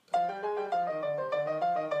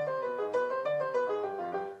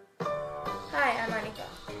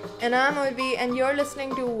And I'm Ulvi, and you're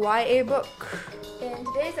listening to YA Book. In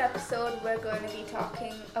today's episode, we're going to be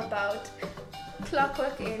talking about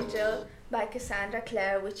Clockwork Angel by Cassandra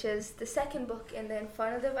Clare, which is the second book in the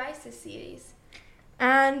Infernal Devices series.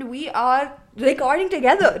 And we are recording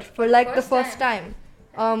together for the first time.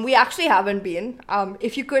 We actually haven't been.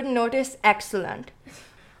 If you couldn't notice, excellent.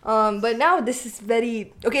 But now this is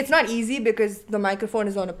very... Okay, it's not easy because the microphone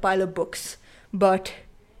is on a pile of books. But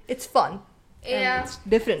it's fun. Yeah. And it's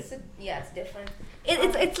different. It's different.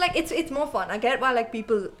 It's more fun. I get why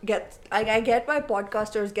people get... I get why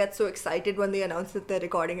podcasters get so excited when they announce that they're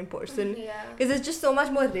recording in person. Yeah. Because it's just so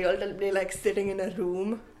much more real to be sitting in a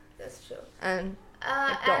room. That's true. And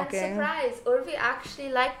and surprise, Urvi actually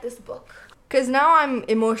liked this book. Because now I'm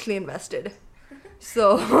emotionally invested.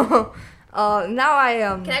 So, now I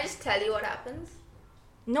am... Can I just tell you what happens?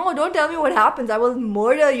 No, don't tell me what happens. I will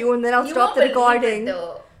murder you and then I'll stop the recording. It,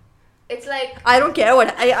 though. It's like... I don't care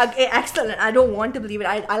what... excellent. I don't want to believe it.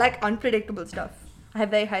 I like unpredictable stuff. I have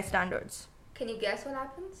very high standards. Can you guess what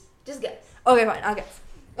happens? Just guess. Okay, fine. I'll guess.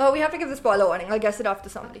 Oh, we have to give the spoiler warning. I'll guess it after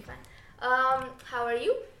somebody. Okay, fine. How are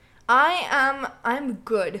you? I'm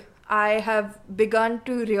good. I have begun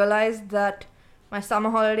to realize that my summer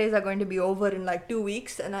holidays are going to be over in 2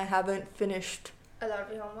 weeks and I haven't finished. A lot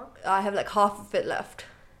of your homework? I have half of it left.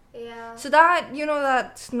 Yeah. So that,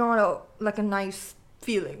 that's not a nice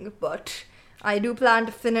feeling, but I do plan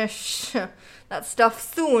to finish that stuff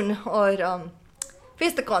soon or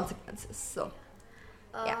face the consequences. So,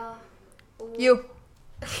 yeah. You.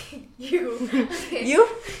 You. Okay. You?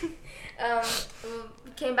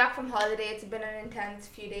 Came back from holiday. It's been an intense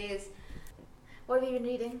few days. What have you been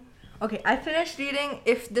reading? Okay, I finished reading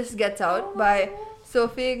If This Gets Out by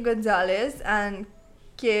Sophie Gonzalez and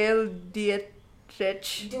Cale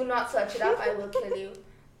Dietrich. Do not search it up. I will kill you.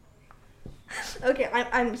 Okay,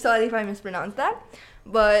 I'm sorry if I mispronounced that,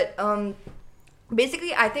 but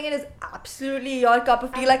basically I think it is absolutely your cup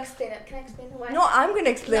of tea. Can I explain why? No, I'm gonna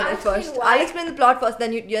explain it first. Why. I'll explain the plot first,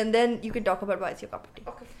 then you can talk about why it's your cup of tea.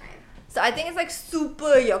 Okay, fine. So I think it's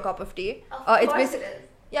super your cup of tea. Of course it's it is.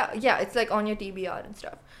 Yeah, it's on your TBR and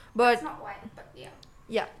stuff. But it's not wine, but yeah.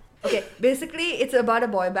 Yeah. Okay, basically it's about a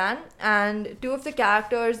boy band and two of the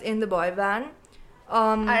characters in the boy band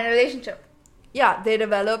are in a relationship. Yeah, they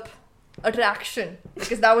develop attraction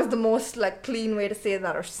because that was the most clean way to say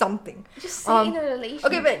that or something. Just say in a relationship.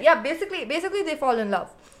 Okay, but yeah, basically they fall in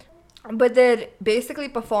love. But they're basically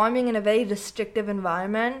performing in a very restrictive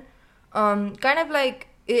environment.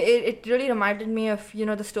 It really reminded me of,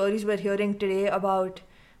 the stories we're hearing today about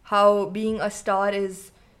how being a star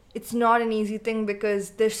it's not an easy thing because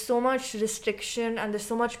there's so much restriction and there's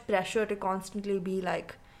so much pressure to constantly be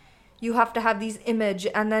you have to have these image,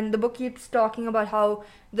 and then the book keeps talking about how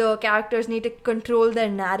the characters need to control their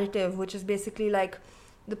narrative, which is basically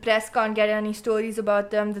the press can't get any stories about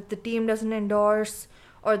them that the team doesn't endorse,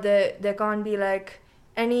 or there can't be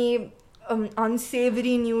any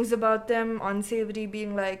unsavory news about them. Unsavory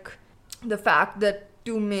being the fact that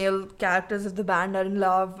two male characters of the band are in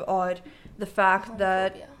love, or the fact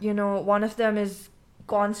that one of them is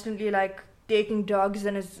constantly taking drugs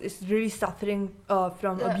and is really suffering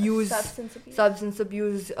from substance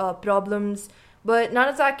abuse problems, but none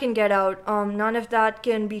of that can get out. None of that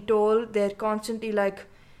can be told. They're constantly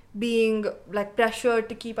being pressured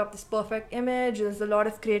to keep up this perfect image. There's a lot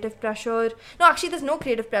of creative pressure. No, actually there's no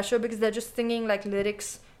creative pressure because they're just singing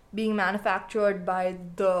lyrics being manufactured by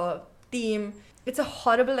the team. It's a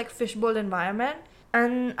horrible fishbowl environment,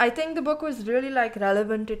 and I think the book was really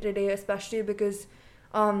relevant to today, especially because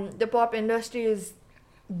the pop industry is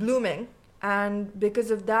blooming, and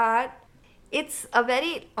because of that, it's a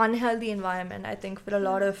very unhealthy environment, I think, for a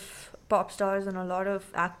lot of pop stars and a lot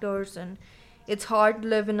of actors, and it's hard to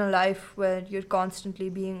live in a life where you're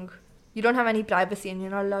constantly you don't have any privacy and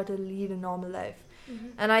you're not allowed to lead a normal life. Mm-hmm.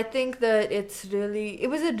 And I think that it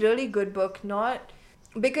was a really good book,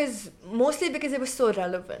 mostly because it was so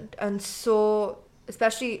relevant and so,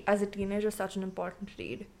 especially as a teenager, such an important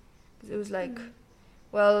read. Because it was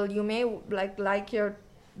well, you may like your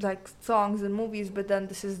songs and movies, but then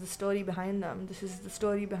this is the story behind them. This is the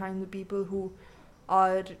story behind the people who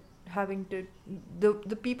are having to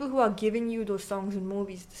the people who are giving you those songs and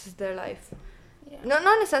movies. This is their life. Yeah. Not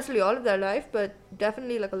necessarily all of their life, but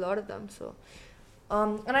definitely a lot of them. So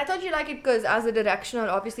and I thought you'd like it because as a directional,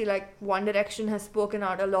 obviously One Direction has spoken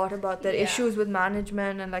out a lot about their issues with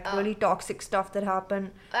management and really toxic stuff that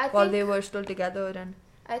happened while they were still together. And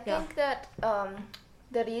I think that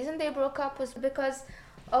the reason they broke up was because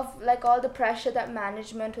of all the pressure that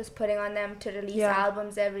management was putting on them to release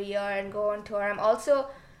albums every year and go on tour. I'm also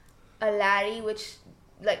a Larry, which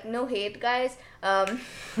like, no hate, guys. I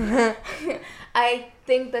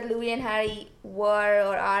think that Louis and Harry were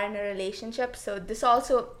or are in a relationship. So this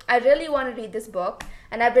also, I really want to read this book,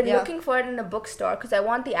 and I've been looking for it in a bookstore because I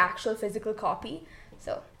want the actual physical copy.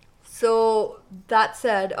 So that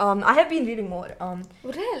said, I have been reading more.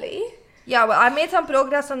 Really? Yeah, well, I made some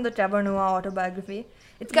progress on the Trevor Noah autobiography.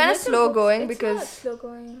 It's kind of slow going because... It's not slow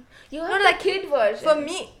going. You have the kid version. For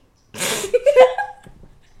me...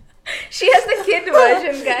 She has the kid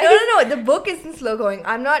version, guys. No. The book isn't slow going.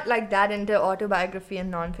 I'm not like that into autobiography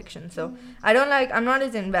and non-fiction. So I'm not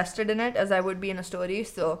as invested in it as I would be in a story.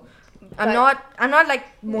 So I'm not like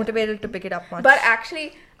motivated to pick it up much. But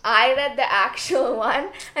actually, I read the actual one,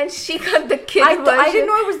 and she got the kid version. I didn't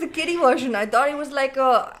know it was the kiddie version. I thought it was like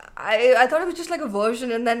I thought it was just like a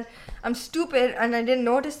version, and then I'm stupid and I didn't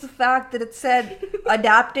notice the fact that it said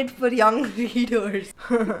adapted for young readers.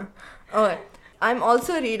 Okay. I'm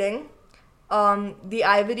also reading The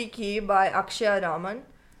Ivory Key by Akshaya Raman,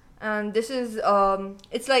 and this is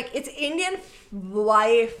it's Indian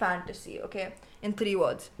YA fantasy, okay, in 3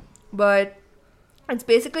 words, but it's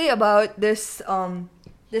basically about this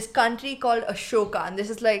country called Ashoka, and this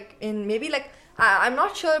is like in maybe like I'm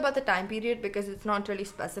not sure about the time period because it's not really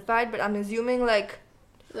specified, but I'm assuming like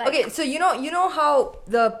okay, so you know how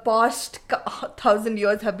the past 1,000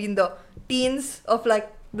 years have been the teens of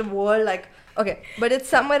like the world, like okay, but it's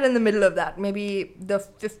somewhere in the middle of that, maybe the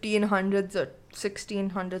 1500s or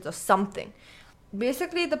 1600s or something.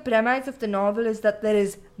 Basically, the premise of the novel is that there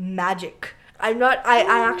is magic. I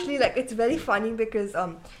actually like, it's very funny because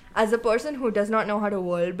as a person who does not know how to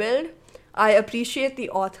world build, I appreciate the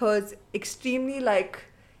author's extremely like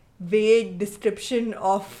vague description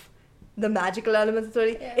of the magical elements of the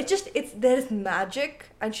story. Yeah. There's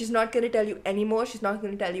magic, and she's not going to tell you anymore. She's not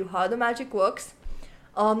going to tell you how the magic works.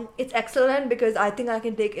 It's excellent because I think I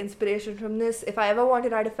can take inspiration from this. If I ever want to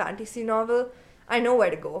write a fantasy novel, I know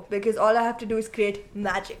where to go because all I have to do is create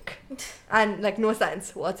magic and like no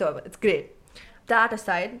science whatsoever. It's great. That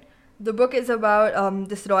aside, the book is about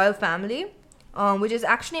this royal family, which is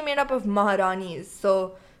actually made up of Maharanis.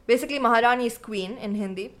 So basically, Maharani is queen in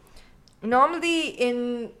Hindi. Normally,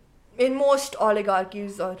 in most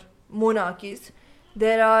oligarchies or monarchies,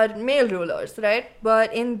 there are male rulers, right?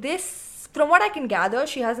 But in this, from what I can gather,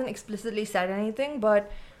 she hasn't explicitly said anything,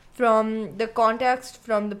 but from the context,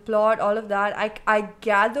 from the plot, all of that, I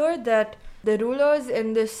gather that the rulers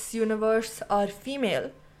in this universe are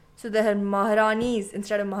female. So they are Maharanis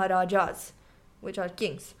instead of Maharajas, which are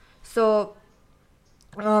kings. So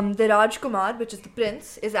the Rajkumar, which is the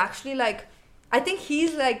prince, is actually like, I think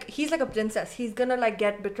he's like a princess. He's gonna like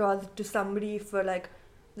get betrothed to somebody for like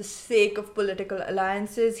the sake of political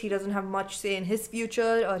alliances. He doesn't have much say in his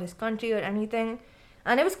future or his country or anything.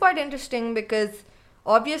 And it was quite interesting because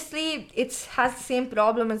obviously it has the same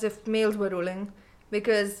problem as if males were ruling,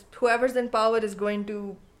 because whoever's in power is going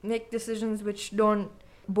to make decisions which don't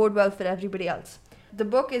bode well for everybody else. The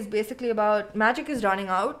book is basically about magic is running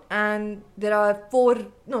out, and there are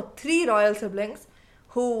 3 royal siblings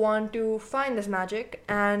who want to find this magic,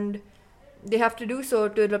 and they have to do so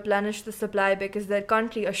to replenish the supply because their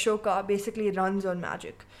country, Ashoka, basically runs on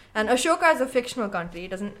magic. And Ashoka is a fictional country.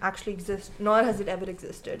 It doesn't actually exist, nor has it ever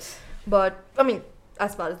existed. But, I mean,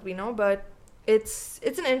 as far as we know, but it's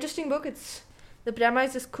an interesting book. The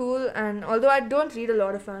premise is cool, and although I don't read a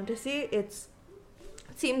lot of fantasy, it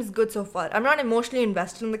seems good so far. I'm not emotionally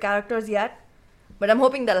invested in the characters yet, but I'm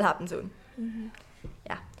hoping that'll happen soon. Mm-hmm.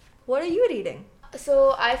 Yeah. What are you reading?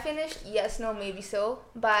 So I finished Yes, No, Maybe So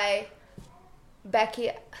by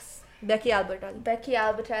Becky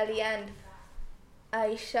Albertalli and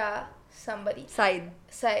Aisha somebody. Said.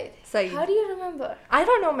 How do you remember? I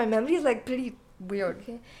don't know. My memory is like pretty weird.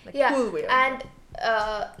 Okay. Like cool weird. And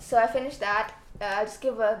so I finished that. I'll just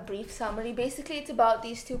give a brief summary. Basically, it's about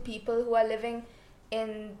these 2 people who are living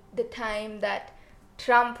in the time that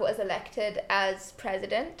Trump was elected as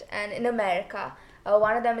president, and in America,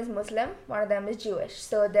 one of them is Muslim, one of them is Jewish,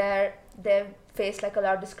 so they face like a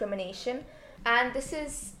lot of discrimination, and this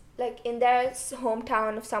is like in their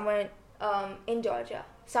hometown of somewhere in Georgia,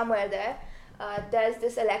 somewhere there. There's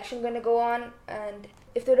this election going to go on, and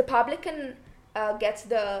if the Republican gets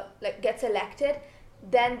elected,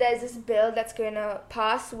 then there's this bill that's going to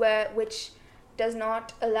pass which does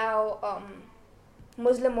not allow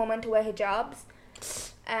Muslim women to wear hijabs,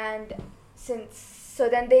 and so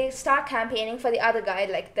then they start campaigning for the other guy,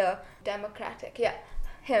 like the Democratic,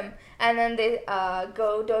 him, and then they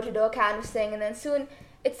go door to door canvassing, and then soon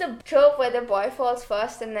it's a trope where the boy falls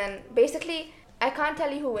first, and then basically I can't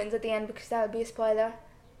tell you who wins at the end because that would be a spoiler,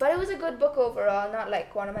 but it was a good book overall, not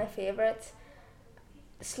like one of my favorites.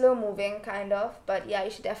 slow moving kind of, but yeah,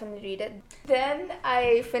 you should definitely read it. Then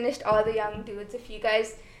I finished All the Young Dudes. If you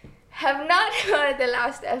guys have not heard the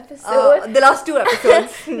last episode, The last 2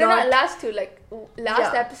 episodes. no, not last two, like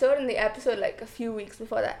last Yeah. episode and the episode like a few weeks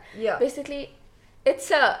before that. Yeah. Basically,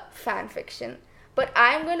 it's a fan fiction, but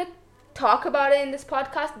I'm going to talk about it in this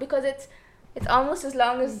podcast because it's almost as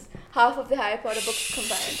long as half of the Harry Potter books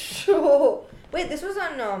combined. Oh. Wait, this was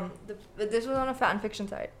on this was on a fan fiction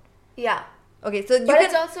site. Yeah. Okay, so But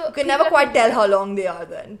it's also... you can never people are quite tell how long they are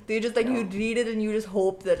then. They just like, No. you read it and you just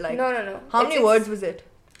hope that like... No. How many words was it?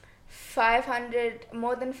 500,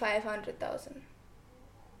 more than 500,000.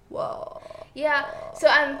 Wow. Yeah, so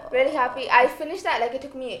I'm really happy. I finished that, like it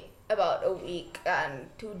took me about a week and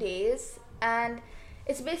 2 days. And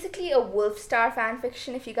it's basically a Wolfstar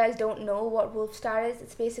fanfiction. If you guys don't know what Wolfstar is,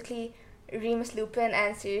 it's basically Remus Lupin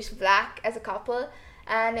and Sirius Black as a couple.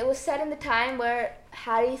 And it was set in the time where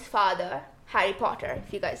Harry's father... Harry Potter,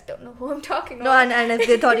 if you guys don't know who I'm talking about. No, and if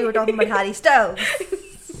they thought you were talking about Harry Styles.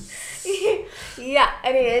 Yeah,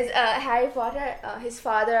 anyways, Harry Potter, his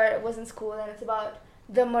father was in school and it's about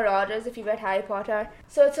the Marauders, if you read Harry Potter.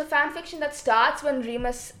 So it's a fan fiction that starts when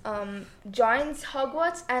Remus joins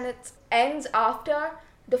Hogwarts and it ends after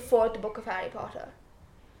the 4th book of Harry Potter.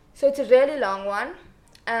 So it's a really long one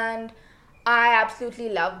and I absolutely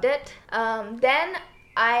loved it. Then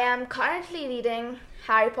I am currently reading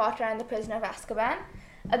Harry Potter and the Prisoner of Azkaban.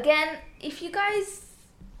 Again, if you guys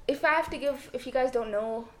don't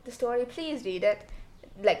know the story, please read it.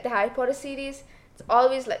 Like the Harry Potter series, it's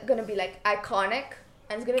always like gonna be like iconic,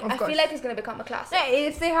 and I feel like it's gonna become a classic. Yeah,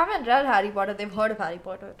 if they haven't read Harry Potter, they've heard of Harry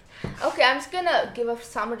Potter. Okay, I'm just gonna give a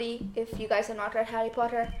summary if you guys have not read Harry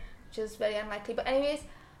Potter, which is very unlikely. But anyways,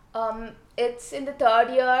 it's in the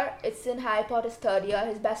 3rd year. It's in Harry Potter's 3rd year.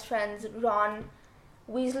 His best friends Ron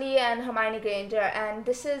Weasley and Hermione Granger, and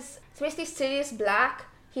it's basically Sirius Black.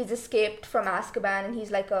 He's escaped from Azkaban and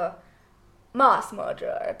he's like a mass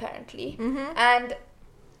murderer apparently. Mm-hmm. And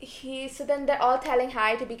so then they're all telling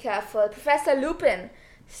Harry to be careful. Professor Lupin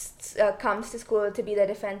comes to school to be the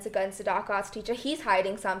defense against the dark arts teacher. He's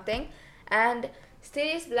hiding something, and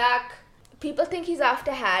Sirius Black, people think he's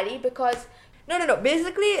after Harry because No.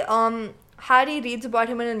 Basically, Harry reads about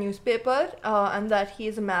him in a newspaper, and that he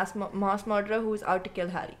is a mass murderer who is out to kill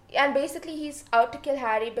Harry. And basically he's out to kill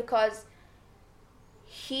Harry because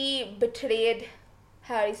he betrayed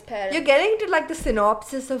Harry's parents. You're getting to like the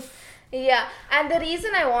synopsis of... Yeah, and the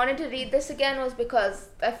reason I wanted to read this again was because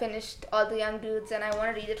I finished All the Young Dudes and I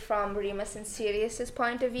want to read it from Remus and Sirius's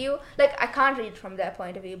point of view. Like, I can't read from their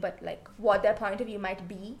point of view, but like what their point of view might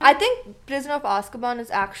be. I think Prisoner of Azkaban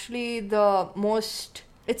is actually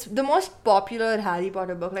it's the most popular Harry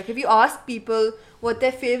Potter book. Like, if you ask people what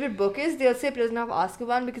their favorite book is, they'll say Prisoner of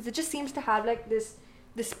Azkaban because it just seems to have like this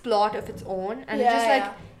plot of its own, and it's just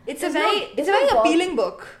like it's a very appealing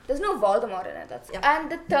book. There's no Voldemort in it.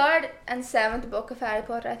 And the 3rd and 7th book of Harry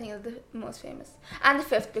Potter, I think, is the most famous, and the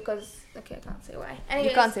 5th because I can't say why. Anyways,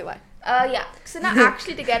 you can't say why. Yeah. So now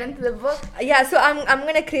actually to get into the book. Yeah. So I'm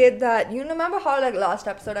gonna create that. You remember how like last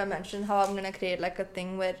episode I mentioned how I'm gonna create like a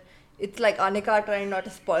thing where it's like Anika trying not to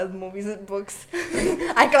spoil movies and books.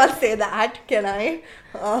 I can't say that, can I?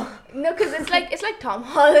 No, because it's like Tom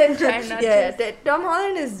Holland trying not to.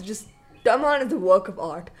 Tom Holland is a work of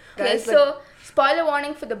art. Okay, Guys, so spoiler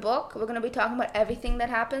warning for the book. We're gonna be talking about everything that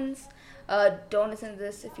happens. Don't listen to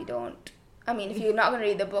this if you don't. I mean, if you're not gonna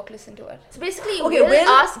read the book, listen to it. So basically, Will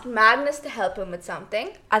asked Magnus to help him with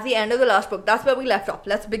something. At the end of the last book, that's where we left off.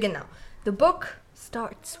 Let's begin now. The book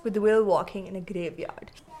starts with Will walking in a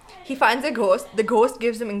graveyard. He finds a ghost. The ghost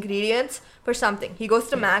gives him ingredients for something. He goes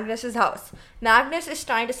to Magnus's house. Magnus is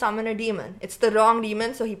trying to summon a demon. It's the wrong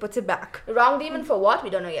demon, so he puts it back. The wrong demon for what?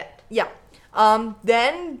 We don't know yet. Yeah.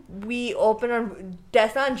 Then we open on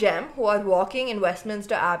Tessa and Jem, who are walking in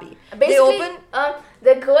Westminster Abbey. Basically,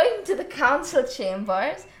 they're going to the council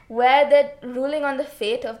chambers where they're ruling on the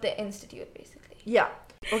fate of the institute, basically. Yeah.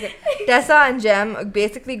 Okay. Tessa and Jem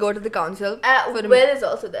basically go to the council. Will is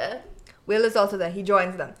also there. Will is also there. He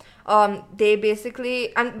joins them. They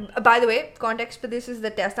basically... And by the way, context for this is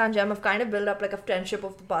that Tessa and Jem have kind of built up like a friendship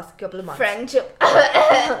over the past couple of months. Friendship.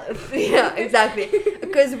 Yeah, exactly.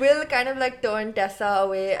 Because Will kind of like turned Tessa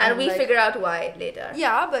away. And we figure out why later.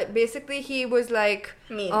 Yeah, but basically he was like...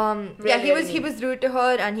 mean. Really he was rude to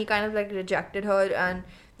her and he kind of like rejected her, and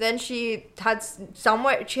then she had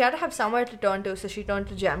to have somewhere to turn to, so she turned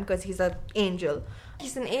to Jem because he's an angel.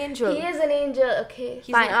 He's an angel. He is an angel, okay.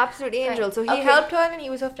 He's an absolute angel. So he helped her and he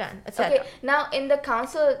was her friend, etc. Okay, now in the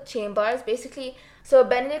council chambers, basically, So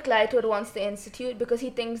Benedict Lightwood wants the institute because he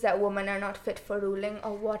thinks that women are not fit for ruling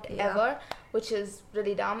or whatever, which is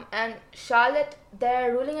really dumb. And Charlotte,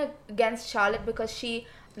 they're ruling against Charlotte because she,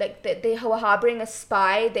 like, they were harboring a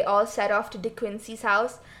spy. They all set off to De Quincey's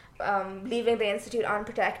house, leaving the institute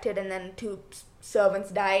unprotected, and then 2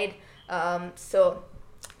 servants died. And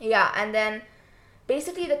then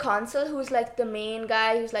basically the consul, who's like the main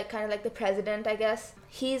guy, who's like kind of like the president, I guess,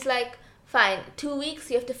 he's like, fine, 2 weeks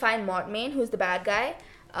you have to find Mortmain, who's the bad guy.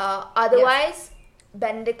 Otherwise,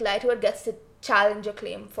 Benedict Lightwood gets to challenge a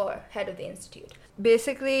claim for head of the institute.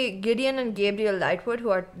 Basically, Gideon and Gabriel Lightwood, who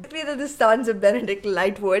are basically the sons of Benedict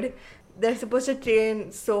Lightwood, they're supposed to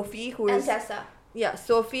train Sophie, who is... And Tessa. Yeah,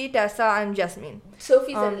 Sophie, Tessa, and Jasmine.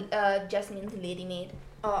 Sophie's Jasmine's lady maid.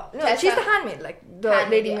 No, she's the handmaid, like the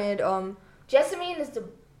lady maid. Jasmine is the...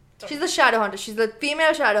 She's the shadow hunter. She's the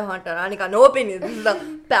female shadow hunter. Anika, no opinion. This is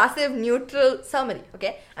the passive, neutral summary,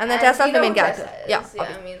 okay? And then Tessa's the main character.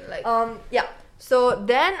 So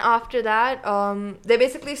then after that, they're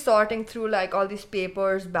basically sorting through like all these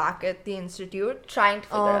papers back at the institute, trying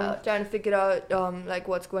to figure out like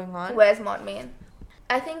what's going on. Where's Mortmain?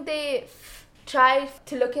 I think they try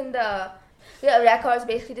to look in the records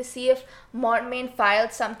basically to see if Mortmain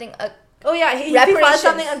filed something. He filed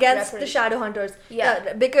something against the shadow hunters.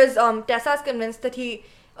 Because Tessa's convinced that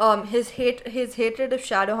his hatred of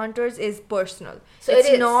shadow hunters is personal. So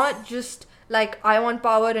it's not just like, I want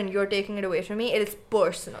power and you're taking it away from me. It is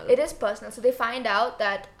personal. It is personal. So they find out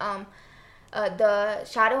that the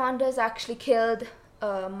shadow hunters actually killed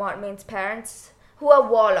Mortmain's parents, who are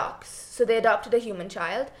warlocks. So they adopted a human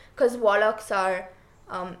child because warlocks are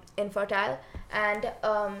infertile. And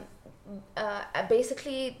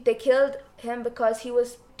basically they killed him because he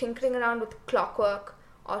was tinkering around with clockwork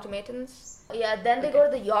automatons. Then they go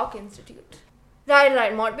to the York Institute.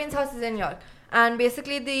 Right. Mortmain's house is in York. And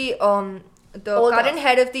basically the current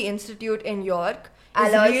head of the institute in York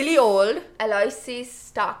is really old. Aloysius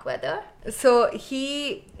Starkweather. So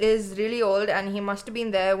he is really old, and he must have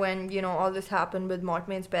been there when, all this happened with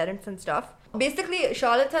Mortmain's parents and stuff. Basically,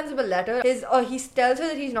 Charlotte sends him a letter. He tells her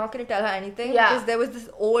that he's not going to tell her anything because there was this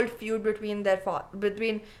old feud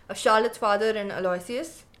between Charlotte's father and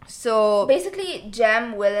Aloysius. So basically,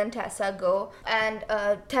 Jem, Will, and Tessa go, and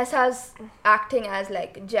Tessa's acting as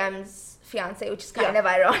like Jem's fiance, which is kind of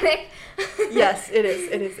ironic. Yes, it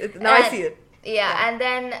is. Now I see it. And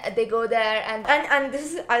then they go there and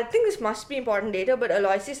this is, I think this must be important later, but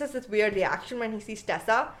Aloysius has this weird reaction when he sees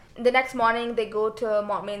Tessa. The next morning they go to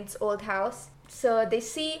Mortmain's old house. So they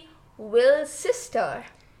see Will's sister,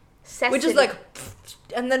 Cecily. Which is like,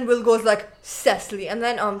 and then Will goes like, Cecily. And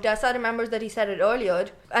then Tessa remembers that he said it earlier.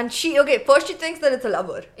 And first she thinks that it's a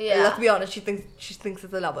lover. Yeah. Let's be honest, she thinks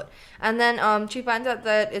it's a lover. And then she finds out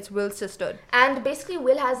that it's Will's sister. And basically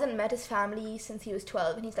Will hasn't met his family since he was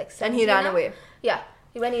 12 and he's like 17 And he ran away. Yeah.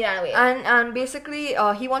 When he ran away. And basically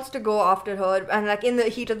he wants to go after her and like in the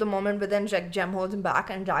heat of the moment, but then Jem holds him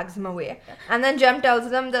back and drags him away. Yeah. And then Jem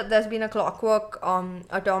tells them that there's been a Clockwork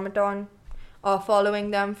automaton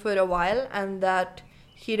following them for a while, and that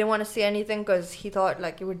he didn't want to say anything because he thought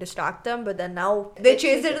like it would distract them, but then now they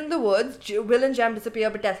chase it in the woods. Will and Jem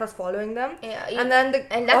disappear, but Tessa's following them. And then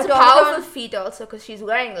and that's a powerful feat also because she's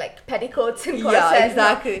wearing like petticoats and corsets. Yeah,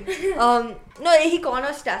 exactly. No, he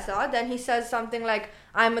corners Tessa. Then he says something like,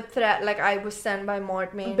 "I'm a threat. Like I was sent by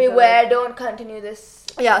Mortmain. Beware! Don't continue this.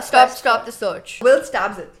 Stop the search." Will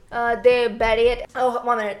stabs it. They bury it. Oh,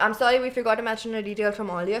 1 minute. I'm sorry, we forgot to mention a detail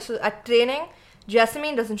from earlier. So at training,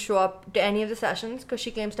 Jessamine doesn't show up to any of the sessions because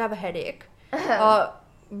she claims to have a headache.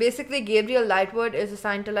 Basically, Gabriel Lightwood is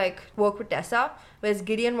assigned to like work with Tessa, whereas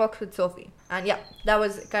Gideon works with Sophie. And that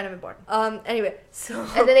was kind of important. Anyway, so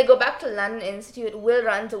and then they go back to London Institute. Will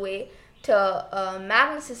runs away to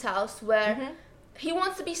Magnus's house where he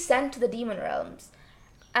wants to be sent to the demon realms.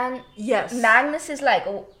 And Magnus is like,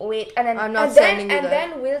 oh, wait, and then I'm not sending you there.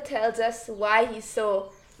 And then Will tells us why he's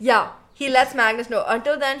so he lets Magnus know.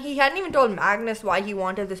 Until then, he hadn't even told Magnus why he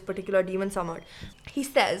wanted this particular demon summoned. He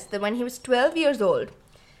says that when he was 12 years old,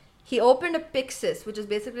 he opened a pyxis, which is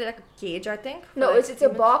basically like a cage, I think. No, it's a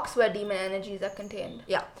box where demon energies are contained.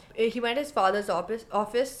 Yeah. He went to his father's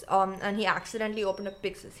office and he accidentally opened a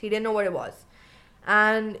pyxis. He didn't know what it was.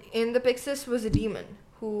 And in the pyxis was a demon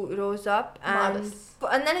who rose up, and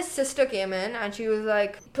then his sister came in and she was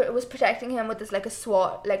like... was protecting him with this like a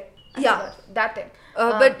sword, like... that thing.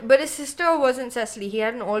 But his sister wasn't Cecily. He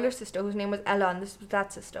had an older sister whose name was Ella, and this was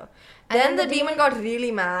that sister. Then the demon got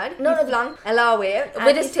really mad. He flung Ella away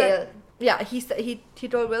with his tail. He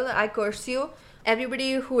told Will, "I curse you.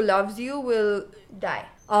 Everybody who loves you will die.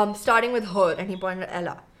 Starting with her," and he pointed at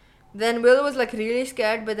Ella. Then Will was like really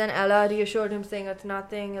scared, but then Ella reassured him saying it's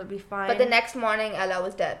nothing, it'll be fine. But the next morning, Ella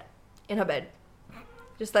was dead. In her bed.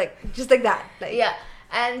 Just like that. Like, yeah.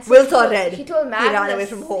 And so Will saw red. He told Magnus. He ran away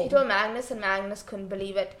from home. He told Magnus, and Magnus couldn't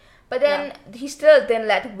believe it. But then he still didn't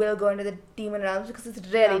let Will go into the demon realms because it's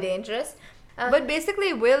really dangerous. But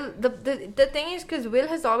basically, Will, the thing is, because Will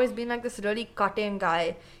has always been like this really cutting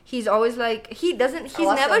guy. He's always like, he's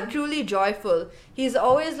never truly joyful. He's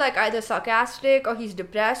always like either sarcastic, or he's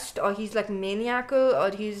depressed, or he's like maniacal,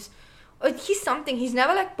 or he's something. He's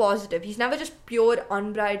never like positive. He's never just pure,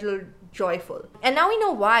 unbridled joyful. And now we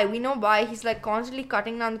know why. We know why he's like constantly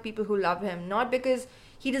cutting down the people who love him. Not because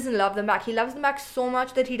he doesn't love them back. He loves them back so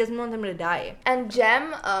much that he doesn't want them to die. And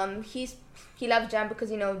Jem, he loves Jem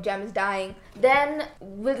because, Jem is dying. Then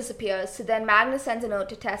Will disappears. So then Magnus sends a note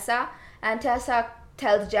to Tessa. And Tessa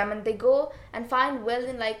tells Jem, and they go and find Will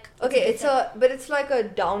in like... Okay, it's like a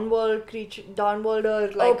downworlder,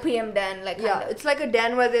 like... opium den, like... Yeah, it's like a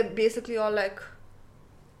den where they basically all like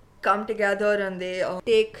come together and they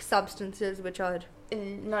take substances which are...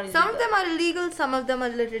 not illegal. Some of them are illegal, some of them are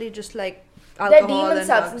literally just like... alcohol. They're demon and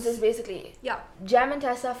substances, drugs. basically. Yeah. Jem and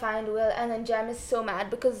Tessa find Will, and then Jem is so mad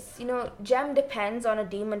because, Jem depends on a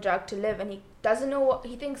demon drug to live, and he doesn't know what...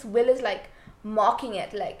 He thinks Will is, like, mocking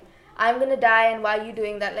it. Like, I'm gonna die, and why are you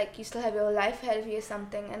doing that? Like, you still have your life ahead of you or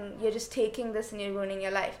something, and you're just taking this and you're ruining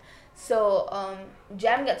your life. So,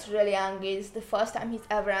 Jem gets really angry. It's the first time he's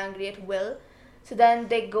ever angry at Will. So then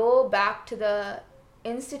they go back to the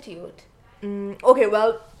institute. Okay,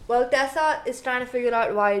 well, Tessa is trying to figure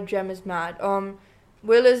out why Jem is mad.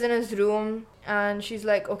 Will is in his room, and she's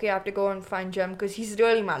like, okay, I have to go and find Jem, because he's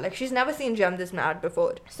really mad. Like, she's never seen Jem this mad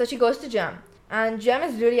before. So she goes to Jem, and Jem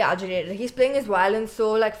is really agitated. He's playing his violin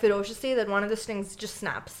so, like, ferociously that one of the strings just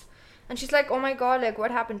snaps. And she's like, oh my god, like, what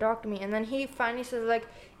happened? Talk to me. And then he finally says, like,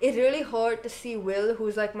 it really hurt to see Will,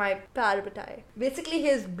 who's, like, my parabatai. Basically,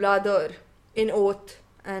 his brother in oath,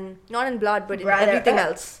 and not in blood, but in everything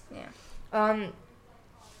else. Yeah.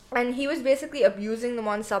 And he was basically abusing the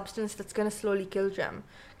one substance that's gonna slowly kill Jem.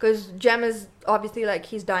 Because Jem is obviously like,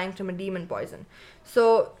 he's dying from a demon poison.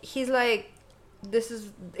 So he's like,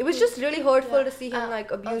 it was just really hurtful to see him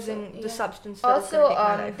like abusing the substance.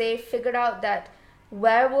 Also, they figured out that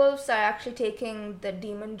werewolves are actually taking the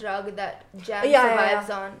demon drug that Jem survives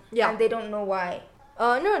on. Yeah. And they don't know why.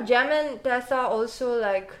 No, Jem and Tessa also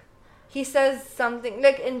like, he says something,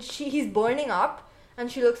 like, and he's burning up. And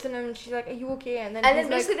she looks at him and she's like, are you okay? And then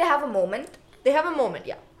basically they have a moment. They have a moment,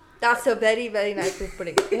 yeah. That's a very, very nice way of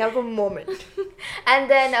putting it. They have a moment. And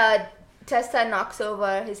then Tessa knocks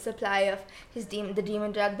over his supply of the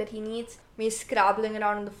demon drug that he needs. Me scrabbling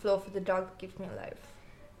around on the floor for the drug that keeps me alive.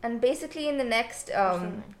 And basically in the next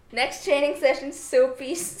training session,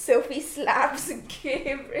 Sophie slaps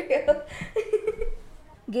Gabriel.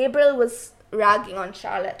 Gabriel was ragging on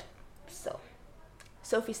Charlotte. So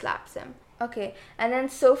Sophie slaps him. Okay, and then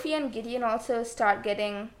Sophie and Gideon also start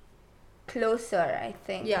getting closer, I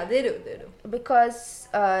think. Yeah, they do. Because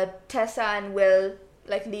Tessa and Will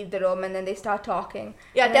like leave the room and then they start talking.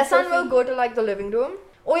 Yeah, and Tessa and Will go to like the living room.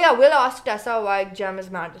 Oh yeah, Will asks Tessa why Jem is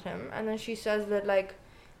mad at him, and then she says that like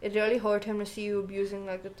it really hurt him to see you abusing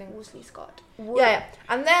like the thing. Woolsey Scott. Yeah.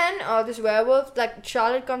 And then this werewolf, like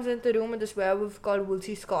Charlotte comes into the room with this werewolf called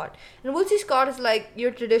Woolsey Scott. And Woolsey Scott is like your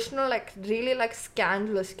traditional, like really like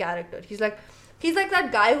scandalous character. He's like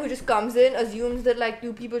that guy who just comes in, assumes that like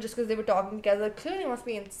two people just because they were talking together clearly must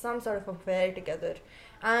be in some sort of affair together.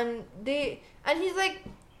 And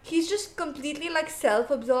he's just completely like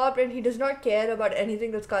self-absorbed and he does not care about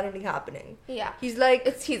anything that's currently happening. Yeah. He's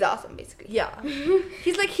like... He's awesome, basically. Yeah.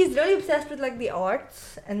 he's really obsessed with like the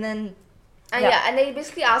arts and then... And they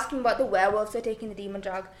basically ask him about the werewolves that are taking the demon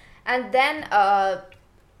drug. And then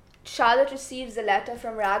Charlotte receives a letter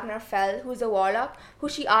from Ragnar Fell, who's a warlock, who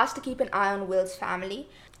she asked to keep an eye on Will's family.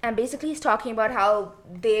 And basically he's talking about how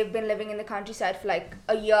they've been living in the countryside for like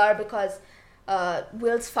a year because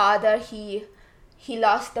Will's father, he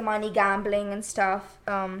lost the money gambling and stuff.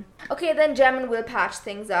 Okay, then Jem and Will patch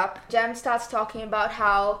things up. Jem starts talking about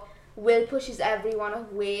how Will pushes everyone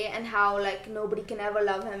away and how like nobody can ever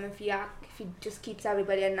love him if he just keeps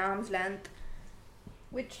everybody at an arm's length.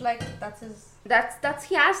 Which like that's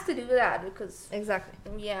he has to do that because exactly.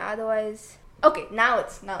 Yeah, otherwise. Okay, now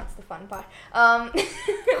it's the fun part.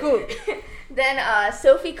 Cool. Then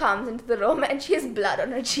Sophie comes into the room and she has blood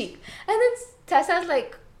on her cheek. And then Tessa's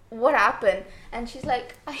like, what happened? And she's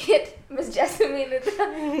like, I hit Miss Jessamine with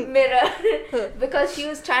the mirror because she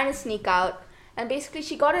was trying to sneak out. And basically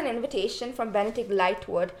she got an invitation from Benedict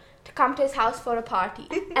Lightwood to come to his house for a party.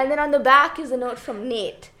 And then on the back is a note from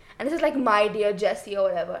Nate. And this is like, my dear Jessie or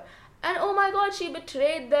whatever. and oh my god, she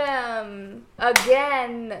betrayed them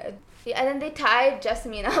again. And then they tied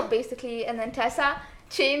Jessamine up basically, and then Tessa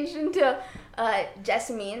changed into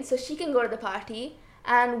Jessamine so she can go to the party,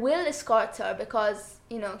 and Will escorts her because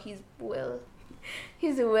he's Will.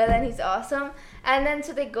 He's Will and he's awesome. And then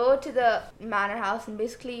so they go to the manor house, and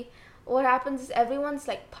basically what happens is everyone's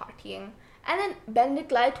like partying, and then Benedict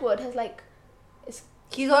Lightwood has like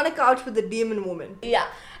he's on a couch with the demon woman. Yeah.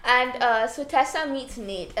 And so Tessa meets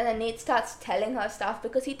Nate, and then Nate starts telling her stuff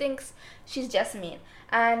because he thinks she's Jessamine.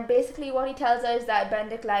 And basically what he tells her is that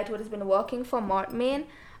Benedict Lightwood has been working for Mortmain,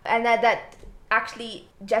 and that actually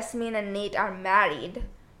Jessamine and Nate are married,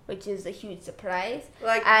 which is a huge surprise.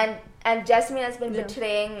 And Jessamine has been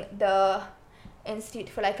betraying the Institute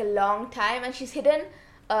for like a long time, and she's hidden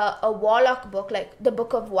a warlock book, like the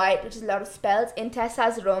Book of White, which is a lot of spells, in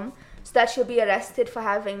Tessa's room, so that she'll be arrested for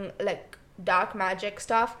having like dark magic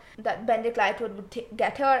stuff. That Benedict Lightwood would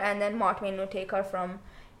get her, and then Mortmain would take her from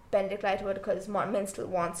Benedict Lightwood because Mortmain still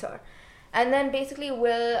wants her. And then basically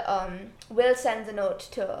Will sends a note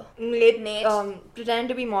to Nate. Pretend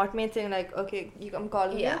to be Mortmain, saying like, okay, I'm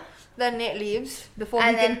calling you. Then Nate leaves before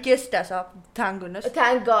and he can kiss Tessa. Thank goodness.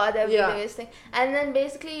 Thank God, that would be the biggest thing. And then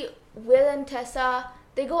basically Will and Tessa,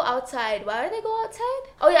 they go outside. Why do they go outside?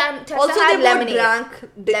 Oh yeah, and Tessa also had they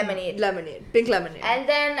lemonade. Lemonade. Pink lemonade. And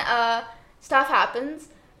then stuff happens.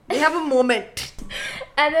 They have a moment.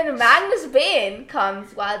 And then Magnus Bane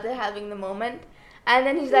comes while they're having the moment. And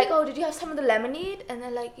then he's like, oh, did you have some of the lemonade? And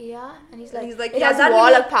they're like, yeah. And he's like it has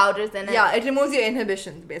warlock powders in it. Yeah, it removes your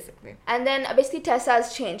inhibitions, basically. And then basically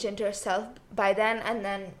Tessa's changed into herself by then, and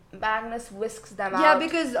then Magnus whisks them out. Yeah,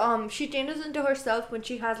 because she changes into herself when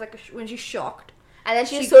she has when she's shocked. And then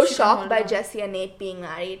she's so shocked by Jesse and Nate being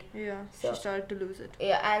married. Yeah, so she started to lose it.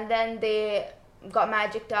 Yeah, and then they got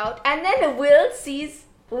magicked out. And then Will sees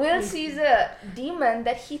a demon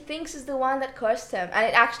that he thinks is the one that cursed him, and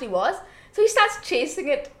it actually was. So he starts chasing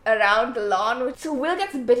it around the lawn. So Will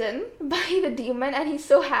gets bitten by the demon, and he's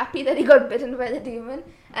so happy that he got bitten by the demon.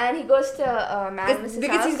 And he goes to Magnus's house.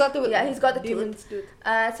 Because he's got the demon's tooth.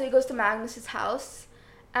 So he goes to Magnus's house,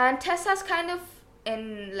 and Tessa's kind of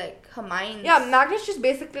in like her mind. Yeah, Magnus just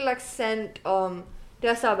basically like sent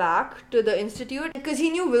Tessa back to the institute because he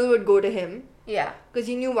knew Will would go to him. Yeah. Because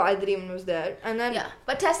he knew why the demon was there. And then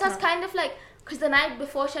but Tessa's kind of like, because the night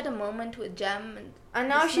before she had a moment with Jem, and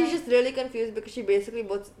now she's just really confused because she basically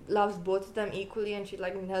loves both of them equally, and she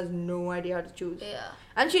like has no idea how to choose. Yeah.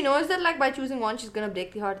 And she knows that like by choosing one she's gonna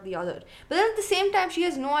break the heart of the other. But then at the same time she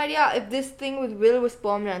has no idea if this thing with Will was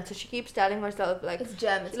permanent, so she keeps telling herself like it's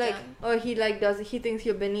Jem, it's like Jem. Or he thinks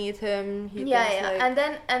you're beneath him. And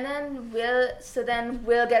then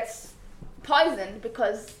Will gets poisoned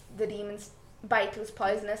because the demon's bite was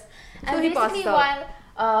poisonous. And so he basically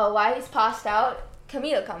while he's passed out,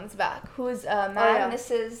 Camille comes back, who's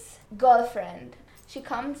Magnus's girlfriend. She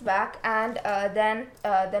comes back, and then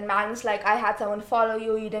Magnus like, I had someone follow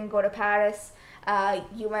you. You didn't go to Paris.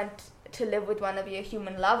 You went to live with one of your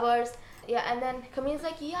human lovers. Yeah, and then Camille's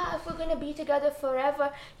like, yeah, if we're gonna be together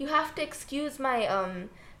forever, you have to excuse my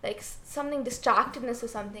like something distractedness or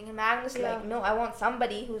something. And Magnus like, no, I want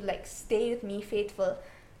somebody who's like stay with me faithful.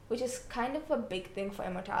 Which is kind of a big thing for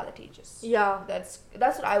immortality. That's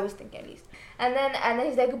what I was thinking at least. And then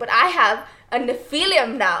he's like, but I have a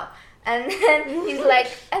Nephilium now. And then he's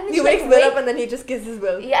like, and then he wakes Will up, and then he just kisses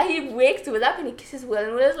Will. Yeah, he wakes Will up and he kisses Will,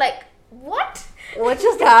 and Will's like, what? What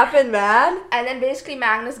just happened, man? And then basically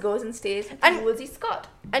Magnus goes and stays with Woolsey Scott.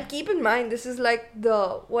 And keep in mind, this is like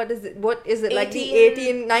what is it? Like the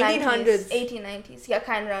 1900s? 1890s. Yeah,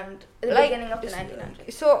 kind of around the beginning of the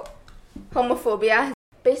 1900s. So, homophobia.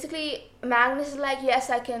 Basically, Magnus is like,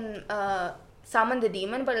 yes, I can summon the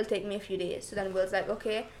demon, but it'll take me a few days. So then Will's like,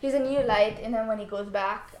 okay. He's a new light, and then when he goes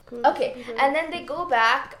back... Okay, and then they go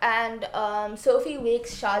back, and Sophie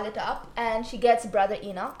wakes Charlotte up, and she gets Brother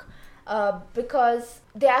Enoch, because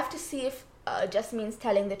they have to see if Jessamine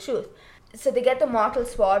telling the truth. So they get the mortal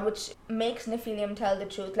sword, which makes Nephilium tell the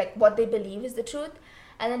truth, like what they believe is the truth.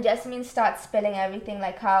 And then Jessamine starts spilling everything,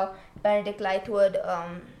 like how Benedict Lightwood...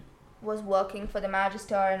 was working for the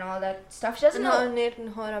Magister and all that stuff. She doesn't know. How Nate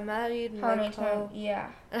and her are married.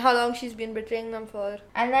 And how long she's been betraying them for.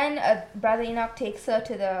 And then Brother Enoch takes her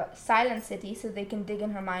to the Silent City so they can dig in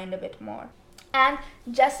her mind a bit more. And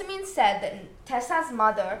Jessamine said that Tessa's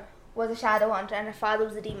mother was a shadow hunter and her father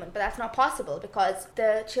was a demon, but that's not possible because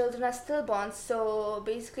the children are stillborn, so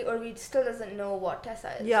basically Urvi still doesn't know what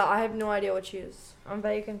Tessa is. Yeah, I have no idea what she is. I'm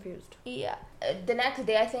very confused. Yeah. The next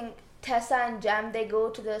day, I think Tessa and Jem, they go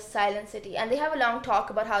to the Silent City and they have a long talk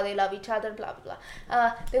about how they love each other, blah blah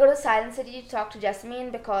blah. They go to the Silent City to talk to Jessamine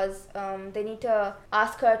because they need to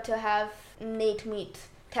ask her to have Nate meet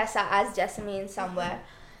Tessa as Jessamine somewhere.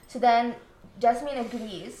 So then Jessamine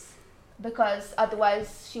agrees because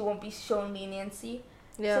otherwise she won't be shown leniency.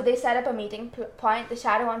 Yeah. So they set up a meeting point. The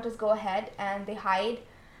Shadowhunters go ahead and they hide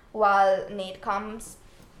while Nate comes.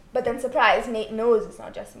 But then surprise, Nate knows it's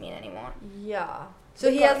not Jessamine anymore. Yeah. So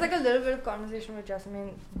he has like a little bit of conversation with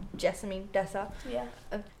Jessamine, Tessa. Yeah.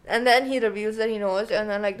 And then he reveals that he knows, and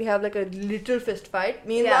then like they have like a little fist fight.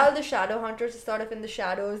 Meanwhile, the Shadowhunters are sort of in the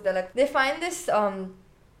shadows. They find this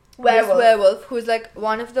werewolf who's like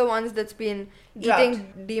one of the ones that's been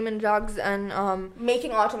eating demon drugs and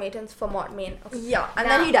making automatons for Mortmain. Yeah, and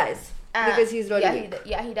then he dies because he's really weak.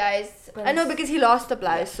 He dies. I know, because he lost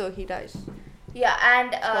supplies, so he dies. Yeah,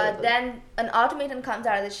 and then an automaton comes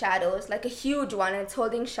out of the shadows, like a huge one, and it's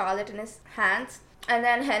holding Charlotte in his hands. And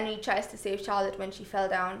then Henry tries to save Charlotte when she fell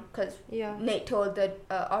down, because Nate told the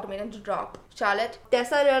automaton to drop Charlotte.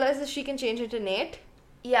 Tessa realizes she can change into Nate.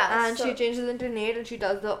 Yeah. And she changes into Nate, and she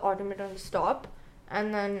tells the automaton to stop.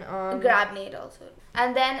 And then... grab Nate also.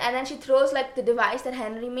 And then she throws, like, the device that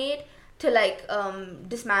Henry made to, like,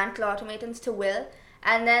 dismantle automatons to Will.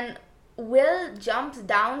 And then Will jumps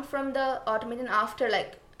down from the automaton after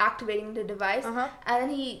like activating the device, and then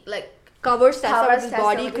he like covers Tessa with his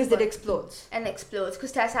body because it explodes. And explodes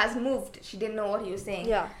because Tessa has moved. She didn't know what he was saying.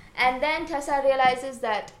 Yeah. And then Tessa realizes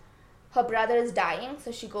that her brother is dying,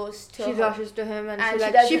 so she goes to She rushes to him and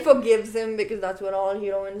she forgives him because that's what all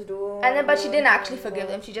heroines do. And then, but she didn't actually forgive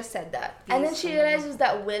him. She just said that. And then she realizes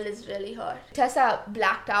that Will is really hurt. Tessa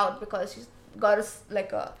blacked out because she's got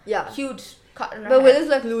a huge cut in her head. Will is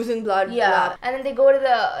like losing blood. Yeah. And then they go to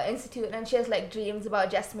the institute and she has like dreams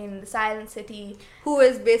about Jessamine in the Silent City. Who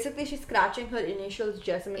is basically, she's scratching her initials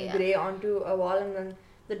Jessamine Grey onto a wall, and then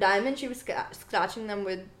the diamond she was scratching them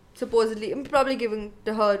with, supposedly, probably giving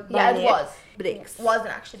to her by Nate, breaks. It wasn't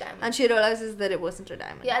actually diamond. And she realizes that it wasn't a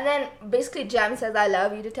diamond. Yeah, and then basically Jem says, I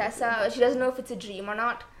love you to Tessa. She doesn't know if it's a dream or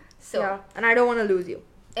not. So yeah, and I don't want to lose you.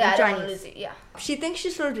 Yeah, I don't want to lose you, yeah. She thinks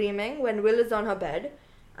she's still dreaming when Will is on her bed.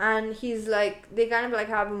 And he's like, they kind of like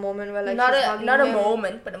have a moment where like she's hugging him. Not a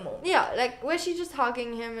moment, but a moment. Yeah, like where she's just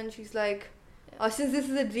hugging him and she's like, oh, since this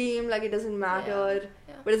is a dream, like it doesn't matter.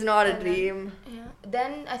 Yeah. But it's not a dream.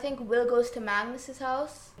 Then I think Will goes to Magnus's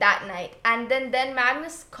house that night. And then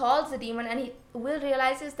Magnus calls the demon, and Will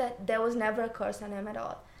realizes that there was never a curse on him at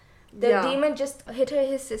all. The demon just hit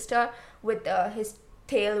his sister with his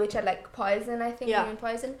tail, which had like poison, I think, demon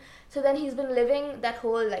poison. So then he's been living that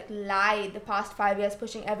whole like lie the past 5 years,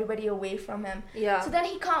 pushing everybody away from him. Yeah. So then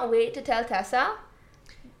he can't wait to tell Tessa.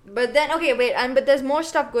 But then, but there's more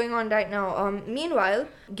stuff going on right now. Meanwhile,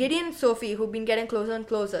 Gideon and Sophie, who've been getting closer and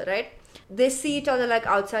closer, right? They see each other like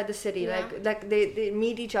outside the city, like they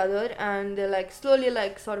meet each other, and they're like slowly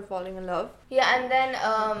like sort of falling in love. Yeah, and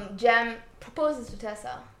then Jem proposes to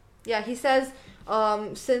Tessa. Yeah, he says,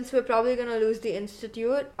 since we're probably gonna lose the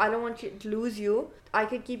institute, I don't want you to lose you. I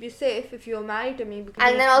could keep you safe if you're married to me.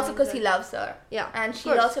 And then also because he loves her. Yeah. And she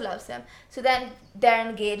also loves him. So then they're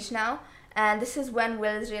engaged now. And this is when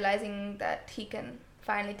Will is realizing that he can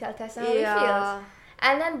finally tell Tessa how he feels.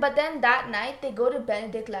 And but then that night they go to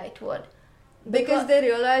Benedict Lightwood. Because they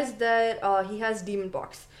realize that he has demon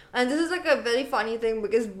pox. And this is like a very funny thing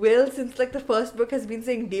because Will, since like the first book, has been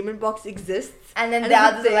saying demon pox exists. And then the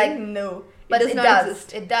others are like, no. But it does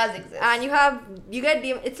exist. It does exist. And you get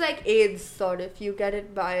demon. It's like AIDS, sort of. You get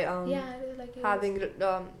it by having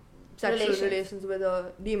sexual relations with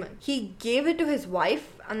a demon. He gave it to his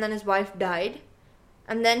wife, and then his wife died.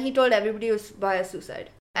 And then he told everybody it was by a suicide.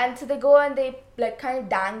 And so they go and they like kind of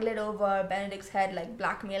dangle it over Benedict's head, like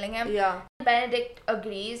blackmailing him. Yeah. Benedict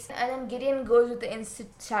agrees, and then Gideon goes with the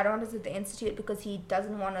Shadowhunters at the institute because he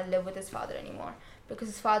doesn't want to live with his father anymore because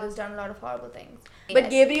his father's done a lot of horrible things. But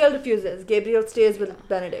Gabriel refuses. Gabriel stays with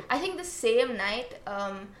Benedict. I think the same night,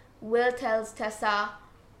 Will tells Tessa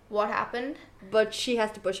what happened. But she has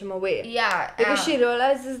to push him away. Yeah. Because she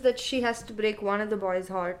realizes that she has to break one of the boys'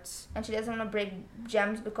 hearts. And she doesn't want to break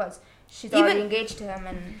Jem's because she's already engaged to him.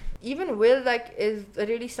 And even Will like is a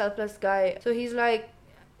really selfless guy. So he's like,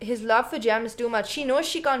 his love for Jem is too much. She knows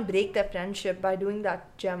she can't break their friendship by doing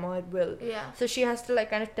that Jem or Will. Yeah. So she has to like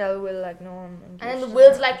kind of tell Will like, no, I'm engaged. And then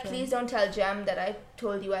Will's like, please don't tell Jem that I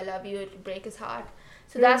told you I love you. It'll break his heart.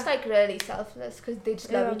 So that's like really selfless because they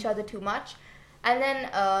just love each other too much. And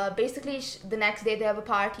then basically the next day they have a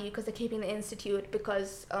party because they're keeping the institute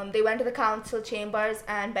because they went to the council chambers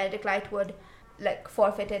and Benedict Lightwood like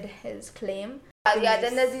forfeited his claim.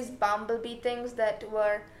 Then there's these bumblebee things that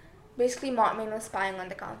were basically Mortmain was spying on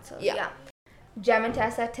the council. Yeah. Jem and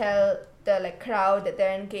Tessa tell the like crowd that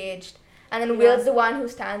they're engaged, and then Will's the one who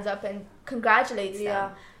stands up and congratulates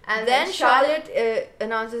them. And then Charlotte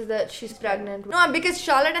announces that she's pregnant. No, because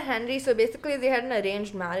Charlotte and Henry, so basically they had an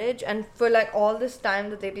arranged marriage, and for like all this time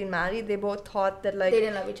that they've been married, they both thought that like they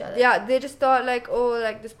didn't love each other. Yeah, they just thought like, oh,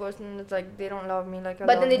 like this person, it's like they don't love me like I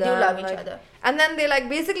but love then they them. do love each like, other. And then they like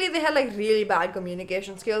basically they had like really bad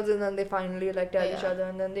communication skills, and then they finally like tell each other,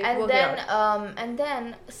 and then they work it out. And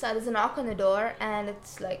then so there's a knock on the door, and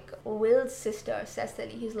it's like Will's sister,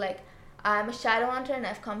 Cecily. He's like, I'm a shadow hunter and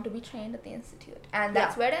I've come to be trained at the Institute. And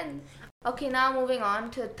that's where it ends. Okay, now moving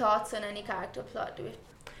on to thoughts on any character plot.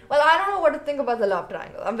 Well, I don't know what to think about the love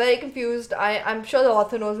triangle. I'm very confused. I'm sure the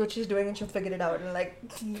author knows what she's doing and she'll figure it out and like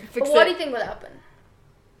fix it. What do you think will happen?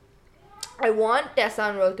 I want Tessa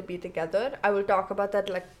and Will to be together. I will talk about that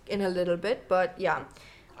like in a little bit, but yeah.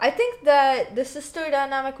 I think that the sister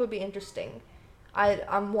dynamic will be interesting.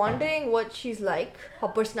 I'm wondering what she's like, her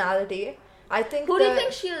personality. I think Who do you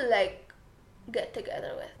think she'll like get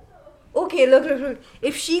together with? Okay, look.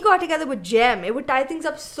 If she got together with Jem, it would tie things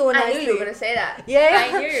up so nicely. I knew you were going to say that. Yeah.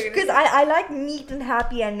 I knew you were going to Because I like neat and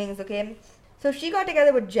happy endings, okay? So if she got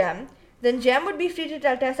together with Jem, then Jem would be free to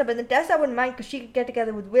tell Tessa, but then Tessa wouldn't mind because she could get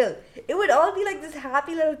together with Will. It would all be like this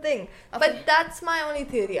happy little thing. Okay. But that's my only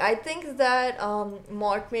theory. I think that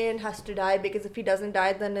Mortmain has to die, because if he doesn't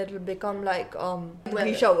die, then it'll become like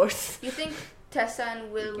Grisha Wars. You think Tessa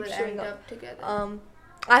and Will will end up together?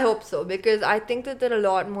 I hope so, because I think that there are a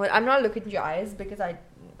lot more. I'm not looking at your eyes because I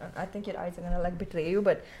think your eyes are gonna like betray you,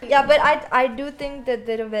 but yeah, but I do think that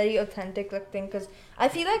they're a very authentic like thing, because I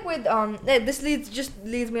feel like with this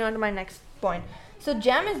leads me on to my next point. So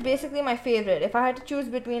Jem is basically my favorite. If I had to choose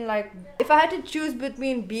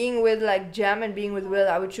between being with like Jem and being with Will,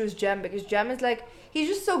 I would choose Jem, because Jem is like, he's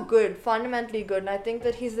just so good, fundamentally good, and I think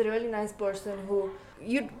that he's a really nice person who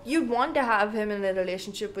you'd want to have him in a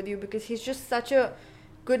relationship with you, because he's just such a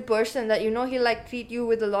good person that he'll like treat you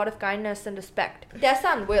with a lot of kindness and respect. Tessa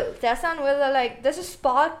and Will are like, there's a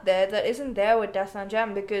spark there that isn't there with Tessa and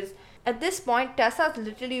Jem, because at this point Tessa's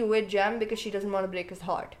literally with Jem because she doesn't want to break his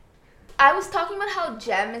heart. I was talking about how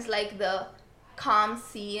Jem is like the calm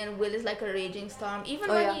sea and Will is like a raging storm. Even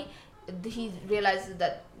when he realizes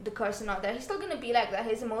that the curse is not there, he's still gonna be like that.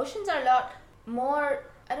 His emotions are a lot more,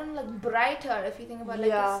 I don't know, like brighter if you think about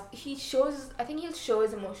it. I think he'll show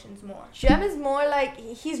his emotions more. Jem is more like,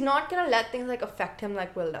 he's not gonna let things like affect him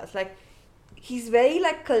like Will does. Like, he's very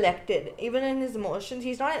like collected, even in his emotions.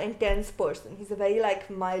 He's not an intense person. He's a very like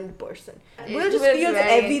mild person. Will just feels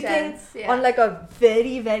everything on like a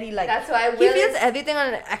very, very like, that's why he feels everything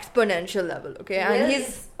on an exponential level, okay? And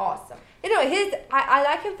he's awesome. I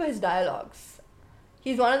like him for his dialogues.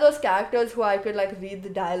 He's one of those characters who I could like read the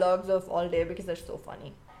dialogues of all day because they're so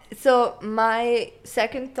funny. So my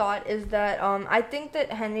second thought is that I think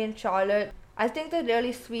that Henry and Charlotte, I think they're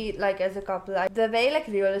really sweet like as a couple. They're very like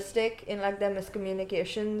realistic in like their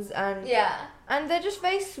miscommunications, and they're just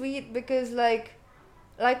very sweet because I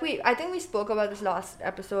think we spoke about this last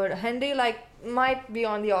episode. Henry like might be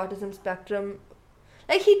on the autism spectrum.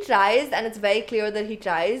 Like he tries, and it's very clear that he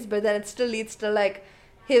tries, but then it still leads to like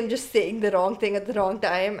him just saying the wrong thing at the wrong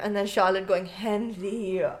time, and then Charlotte going,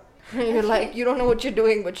 Henry. And you're like, you don't know what you're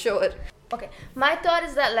doing, but sure. Okay, my thought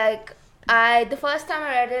is that like, the first time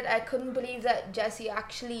I read it, I couldn't believe that Jesse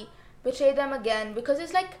actually betrayed them again, because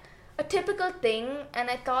it's like a typical thing, and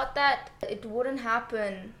I thought that it wouldn't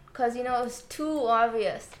happen because it was too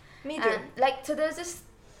obvious. Me too. And like, so there's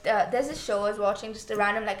this show I was watching, just a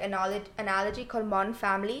random like analogy called Modern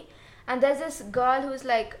Family, and there's this girl who's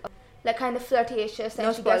like kind of flirtatious,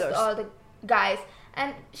 and she gets all the guys,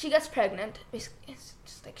 and she gets pregnant. It's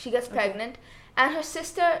just like she gets pregnant, and her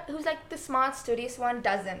sister, who's like the smart, studious one,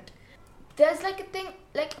 doesn't. There's like a thing,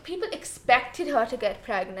 like people expected her to get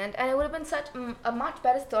pregnant, and it would have been such a much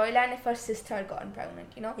better storyline if her sister had gotten pregnant,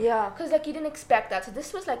 Yeah. Because like you didn't expect that, so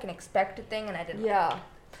this was like an expected thing, and I didn't. Yeah.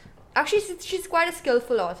 Actually, she's quite a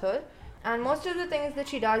skillful author. And most of the things that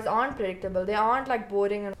she does aren't predictable. They aren't like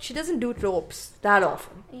boring, and she doesn't do tropes that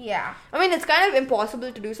often. Yeah. I mean, it's kind of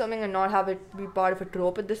impossible to do something and not have it be part of a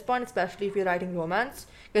trope at this point, especially if you're writing romance,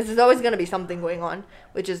 because there's always going to be something going on,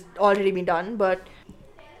 which has already been done. But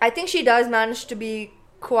I think she does manage to be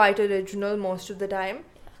quite original most of the time.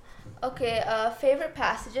 Okay, favorite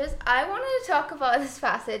passages. I wanted to talk about this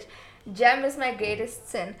passage. Jem is my greatest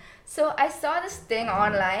sin. So I saw this thing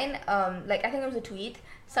online, like I think it was a tweet.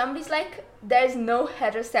 Somebody's like, there's no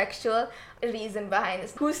heterosexual reason behind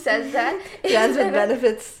this. Who says that? Friends with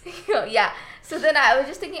benefits. Yeah. So then I was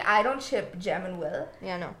just thinking, I don't ship Jem and Will.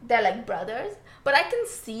 Yeah, no. They're like brothers. But I can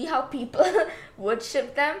see how people would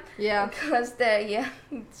ship them. Yeah. Because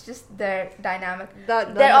it's just their dynamic.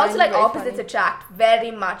 That they're also like very opposites funny. attract.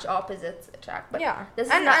 Very much opposites attract. But yeah. this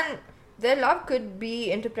is And their love could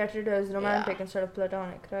be interpreted as romantic Yeah. instead of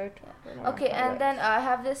platonic, right? Yeah. Okay, and then I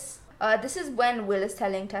have this. This is when Will is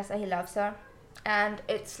telling Tessa he loves her. And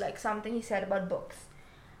it's like something he said about books.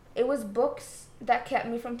 It was books that kept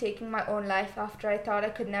me from taking my own life after I thought I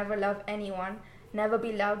could never love anyone, never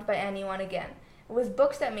be loved by anyone again. It was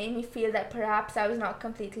books that made me feel that perhaps I was not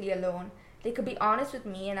completely alone. They could be honest with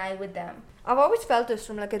me and I with them. I've always felt this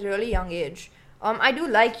from like a really young age. I do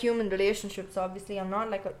like human relationships, obviously. I'm not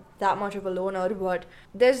like that much of a loner, but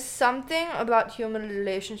there's something about human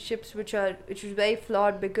relationships which is very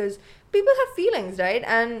flawed because people have feelings, right?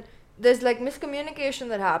 And there's like miscommunication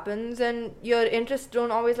that happens and your interests don't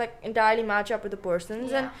always like entirely match up with the person's.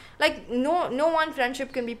 Yeah. And like no one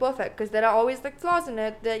friendship can be perfect because there are always like flaws in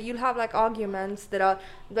it, that you'll have like arguments, there are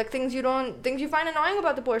like things you find annoying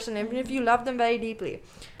about the person even if you love them very deeply.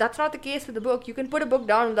 That's not the case with the book. You can put a book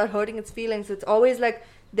down without hurting its feelings. It's always like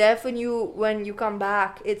there for you when you come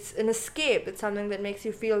back. It's an escape. It's something that makes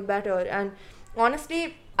you feel better. And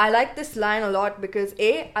honestly, I like this line a lot because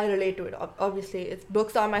I relate to it. Obviously, its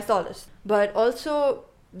books are my solace. But also,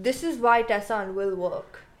 this is why Tessa and Will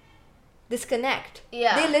work. This connect.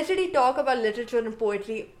 Yeah. They literally talk about literature and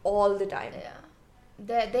poetry all the time. Yeah.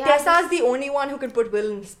 They Tessa's the only one who can put Will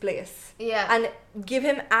in his place. Yeah. And give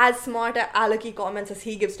him as smart alecky comments as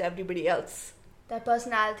he gives to everybody else. Their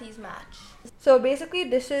personalities match. So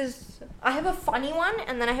basically, I have a funny one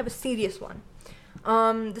and then I have a serious one.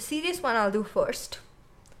 The serious one I'll do first.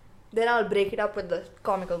 Then I'll break it up with the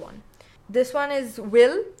comical one. This one is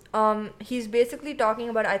Will. He's basically talking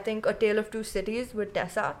about, I think, A Tale of Two Cities with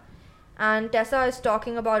Tessa. And Tessa is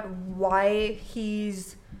talking about why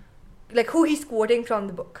he's... like, who he's quoting from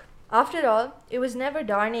the book. After all, it was never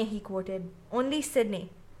Darnay he quoted. Only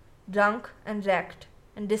Sydney. Drunk and wrecked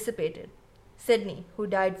and dissipated. Sydney, who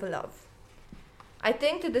died for love. I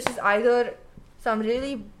think that this is either some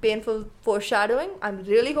really painful foreshadowing. I'm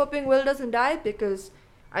really hoping Will doesn't die because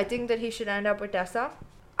I think that he should end up with Tessa.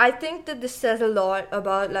 I think that this says a lot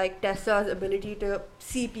about like Tessa's ability to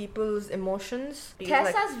see people's emotions.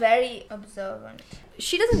 Tessa's very observant.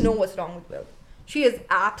 She doesn't know what's wrong with Will. She has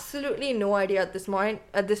absolutely no idea at this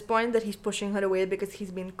point that he's pushing her away because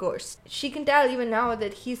he's been cursed. She can tell even now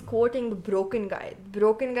that he's quoting the broken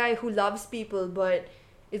guy who loves people but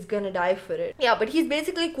is gonna die for it. Yeah, but he's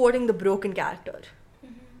basically quoting the broken character.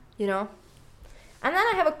 Mm-hmm. You know? And then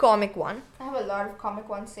I have a comic one. I have a lot of comic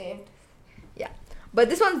ones saved. Yeah. But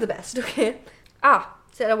this one's the best, okay?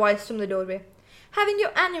 Said a voice from the doorway. Having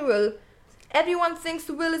your annual. Everyone thinks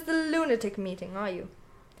Will is the lunatic meeting, are you?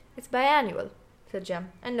 It's biannual, said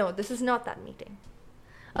Jem. And no, this is not that meeting.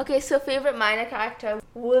 Okay, so favorite minor character,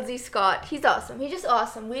 Woolsey Scott. He's awesome. He's just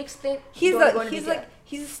awesome. We explain. He's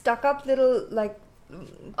a stuck-up little, like...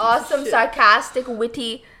 awesome, sarcastic,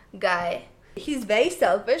 witty guy. He's very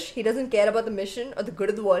selfish. He doesn't care about the mission or the good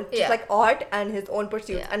of the world. Just like art and his own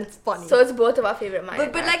pursuits. And it's funny. So it's both of our favorite minor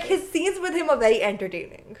But like his scenes with him are very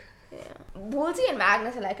entertaining. Yeah. Woolsey and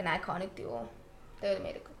Magnus are like an iconic duo. They would have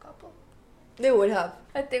made a good couple. They would have.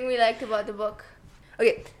 A thing we liked about the book.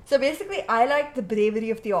 Okay, so basically I like the bravery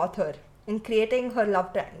of the author in creating her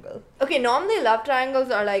love triangle. Okay, normally love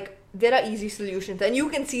triangles are like, there are easy solutions and you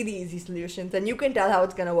can see the easy solutions and you can tell how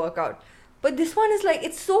it's gonna work out. But this one is like,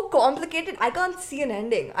 it's so complicated, I can't see an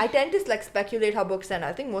ending. I tend to like speculate how books end.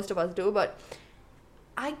 I think most of us do, but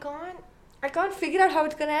I can't figure out how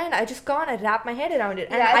it's gonna end. I just can't wrap my head around it.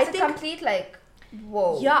 And yeah, I it's think, a complete like,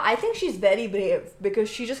 whoa. Yeah, I think she's very brave because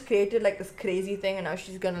she just created like this crazy thing and now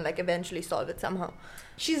she's gonna like eventually solve it somehow.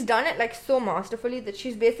 She's done it like so masterfully that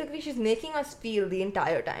she's making us feel the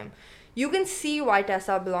entire time. You can see why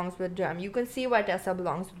Tessa belongs with Jem. You can see why Tessa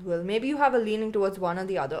belongs with Will. Maybe you have a leaning towards one or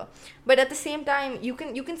the other. But at the same time, you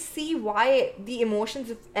can see why the emotions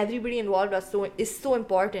of everybody involved is so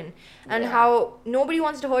important. And how nobody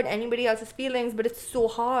wants to hurt anybody else's feelings, but it's so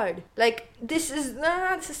hard. Like, this is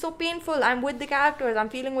so painful. I'm with the characters. I'm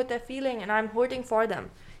feeling what they're feeling and I'm hurting for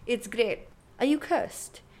them. It's great. Are you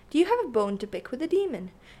cursed? Do you have a bone to pick with a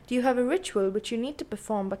demon? Do you have a ritual which you need to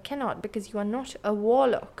perform but cannot because you are not a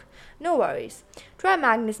warlock? No worries. Try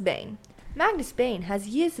Magnus Bane. Magnus Bane has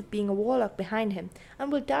years of being a warlock behind him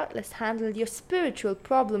and will doubtless handle your spiritual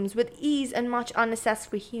problems with ease and much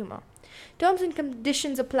unnecessary humor. Terms and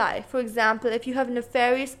conditions apply. For example, if you have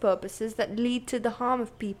nefarious purposes that lead to the harm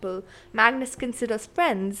of people Magnus considers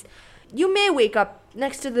friends, you may wake up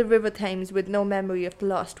next to the river Thames with no memory of the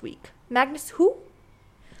last week. Magnus who?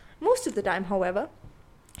 Most of the time, however,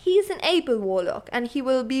 he is an able warlock and he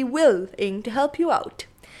will be willing to help you out.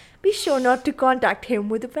 Be sure not to contact him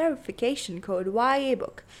with the verification code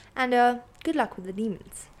YABook. And good luck with the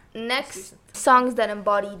demons. Next, songs that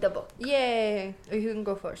embody the book. Yay! You can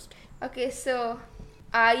go first. Okay, so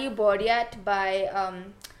Are You Bored Yet by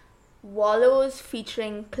Wallows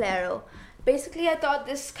featuring Clare. Basically, I thought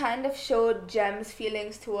this kind of showed Jem's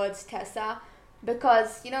feelings towards Tessa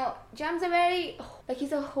because, you know, Jem's a very, like,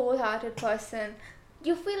 he's a wholehearted person.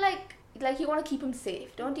 You feel like you want to keep him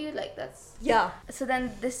safe, don't you? Like, that's... Yeah. So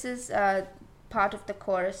then this is part of the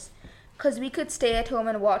chorus. Because we could stay at home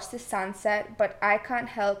and watch the sunset, but I can't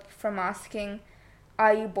help from asking,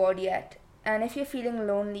 are you bored yet? And if you're feeling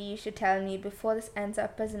lonely, you should tell me before this ends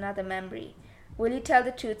up as another memory. Will you tell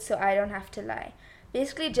the truth so I don't have to lie?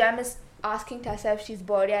 Basically, Jem is asking Tessa if she's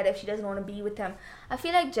bored yet, if she doesn't want to be with him. I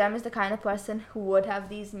feel like Jem is the kind of person who would have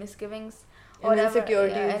these misgivings. And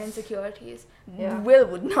insecurities. Yeah, and insecurities. Yeah. Will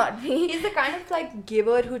would not be. He's the kind of, like,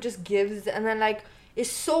 giver who just gives and then, like,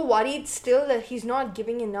 is so worried still that he's not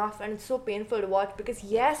giving enough, and it's so painful to watch because,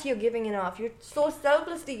 yes, you're giving enough. You're so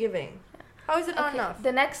selflessly giving. How is it not enough?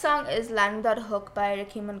 The next song is Land Without a Hook by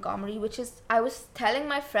Ricky Montgomery, which is, I was telling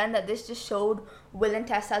my friend that this just showed Will and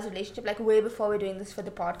Tessa's relationship, like, way before we're doing this for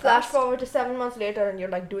the podcast. Flash forward to 7 months later and you're,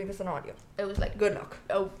 like, doing this on audio. It was, like, good luck.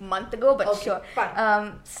 A month ago, but okay, sure.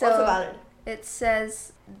 Fine. So also valid. It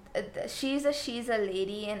says, she's a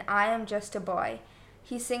lady and I am just a boy.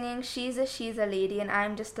 He's singing, she's a lady and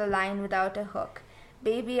I'm just a line without a hook.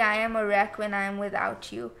 Baby, I am a wreck when I'm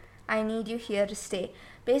without you. I need you here to stay.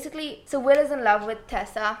 Basically, so Will is in love with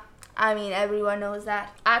Tessa. I mean, everyone knows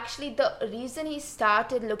that. Actually, the reason he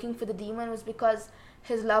started looking for the demon was because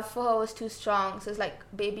his love for her was too strong. So it's like,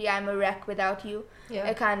 baby, I'm a wreck without you. Yeah.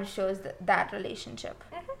 It kind of shows that relationship.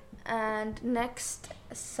 Mm-hmm. And next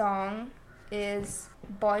song is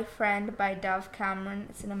Boyfriend by Dove Cameron.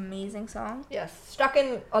 It's an amazing song. Yes, stuck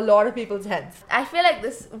in a lot of people's heads. I feel like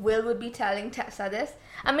this Will would be telling Tessa this.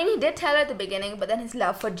 I mean, he did tell her at the beginning, but then his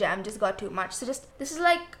love for Jem just got too much. So just, this is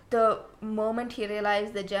like the moment he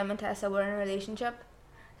realized that Jem and Tessa were in a relationship.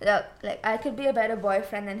 Like, I could be a better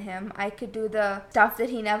boyfriend than him. I could do the stuff that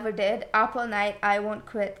he never did. Up all night, I won't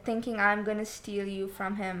quit, thinking I'm gonna steal you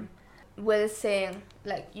from him. Will is saying,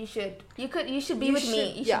 like, you should be with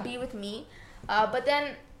me. You should be with me. But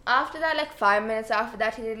then after that, like 5 minutes after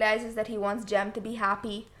that, he realizes that he wants Jem to be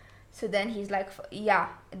happy. So then he's like, yeah,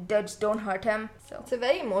 just don't hurt him. So it's a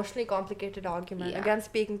very emotionally complicated argument. Yeah. Again,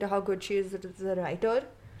 speaking to how good she is as a writer.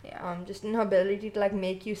 Yeah. Just in her ability to, like,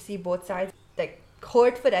 make you see both sides, like,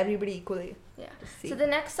 hurt for everybody equally. Yeah. So the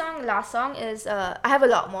next song, last song is, I have a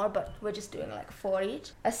lot more, but we're just doing like 4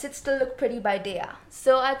 each. Sit Still Look Pretty by Dea.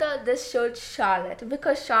 So I thought this showed Charlotte,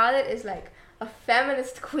 because Charlotte is like a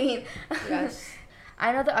feminist queen. Yes.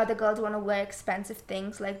 I know the other girls want to wear expensive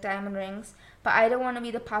things like diamond rings, but I don't want to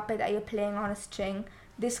be the puppet that you're playing on a string.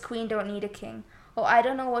 This queen don't need a king. Oh, I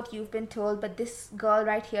don't know what you've been told, but this girl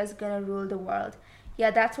right here is gonna rule the world.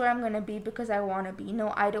 Yeah, that's where I'm gonna be because I want to be.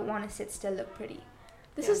 No, I don't want to sit still, look pretty.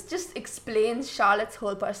 This is just explains Charlotte's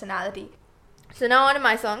whole personality. So now on to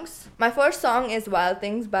my songs. My first song is Wild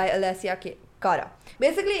Things by Alessia Cara.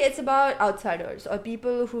 Basically, it's about outsiders or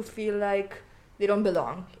people who feel like they don't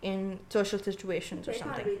belong in social situations or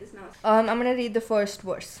something. I'm going to read the first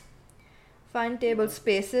verse. Find table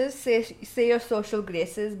spaces, say your social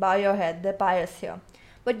graces, bow your head, they're pious here.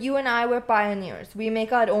 But you and I were pioneers. We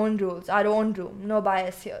make our own rules, our own room, no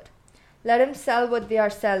bias here. Let them sell what they are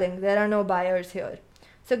selling, there are no buyers here.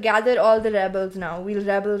 So gather all the rebels now, we'll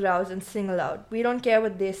rebel rouse and sing aloud. We don't care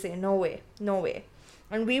what they say, no way, no way.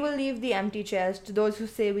 And we will leave the empty chairs to those who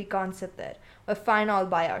say we can't sit there, or fine all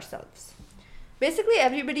by ourselves. Basically,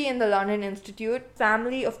 everybody in the London Institute,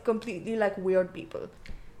 family of completely, like, weird people.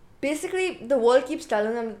 Basically, the world keeps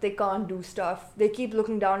telling them that they can't do stuff. They keep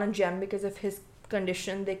looking down on Jem because of his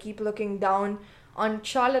condition. They keep looking down on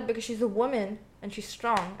Charlotte because she's a woman and she's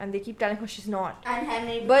strong, and they keep telling her she's not. And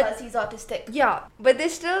Henry because he's autistic. Yeah, but they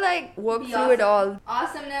still, like, work through it all.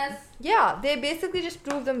 Awesomeness. Yeah, they basically just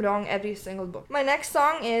prove them wrong every single book. My next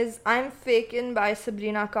song is I'm Fakin' by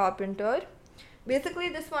Sabrina Carpenter. Basically,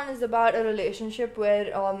 this one is about a relationship where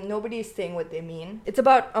nobody is saying what they mean. It's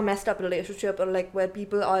about a messed up relationship, or like where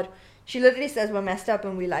people are. She literally says we're messed up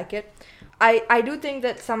and we like it. I do think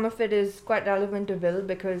that some of it is quite relevant to Will,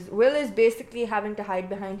 because Will is basically having to hide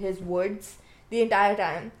behind his words the entire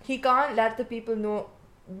time. He can't let the people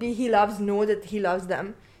he loves know that he loves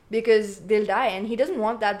them, because they'll die, and he doesn't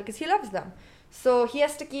want that because he loves them. So he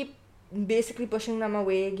has to keep basically pushing them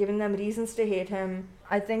away, giving them reasons to hate him.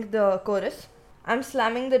 I think the chorus. I'm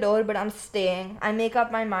slamming the door, but I'm staying. I make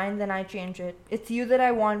up my mind, then I change it. It's you that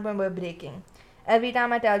I want when we're breaking. Every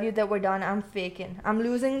time I tell you that we're done, I'm faking. I'm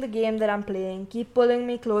losing the game that I'm playing. Keep pulling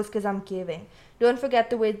me close cause I'm caving. Don't forget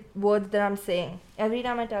the words that I'm saying. Every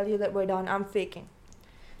time I tell you that we're done, I'm faking.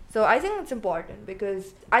 So I think it's important,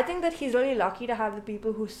 because I think that he's really lucky to have the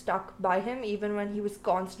people who stuck by him even when he was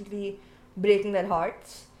constantly breaking their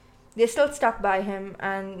hearts. They still stuck by him,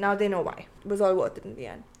 and now they know why. It was all worth it in the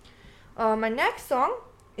end. My next song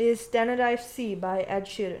is Tenerife Sea by Ed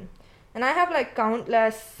Sheeran. And I have like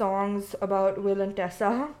countless songs about Will and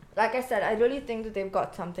Tessa. Like I said, I really think that they've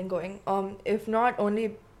got something going. If not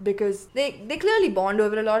only because they clearly bond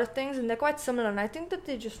over a lot of things, and they're quite similar, and I think that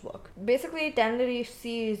they just work. Basically, Tenerife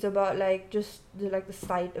Sea is about like just the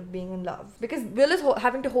sight of being in love, because Will is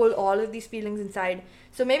having to hold all of these feelings inside.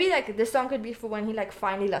 So maybe like this song could be for when he like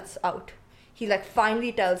finally lets out. He like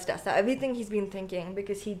finally tells Tessa everything he's been thinking,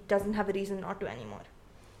 because he doesn't have a reason not to anymore.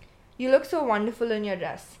 You look so wonderful in your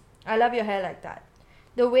dress. I love your hair like that.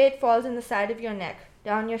 The way it falls in the side of your neck,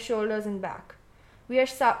 down your shoulders and back. We are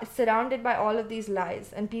surrounded by all of these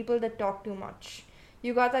lies and people that talk too much.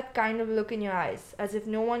 You got that kind of look in your eyes, as if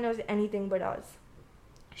no one knows anything but us.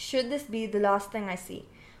 Should this be the last thing I see,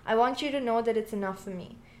 I want you to know that it's enough for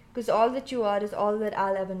me, because all that you are is all that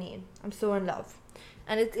I'll ever need. I'm so in love.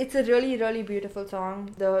 And it's a really, really beautiful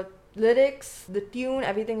song. The lyrics, the tune,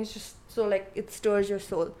 everything is just so like it stirs your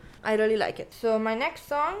soul. I really like it. So my next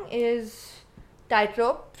song is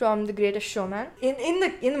Tightrope from The Greatest Showman. In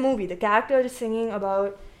the movie, the character is singing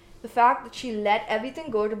about the fact that she let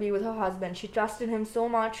everything go to be with her husband. She trusted him so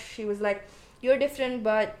much. She was like, you're different,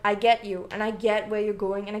 but I get you, and I get where you're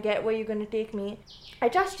going, and I get where you're going to take me. I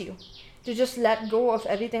trust you to just let go of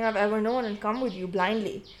everything I've ever known and come with you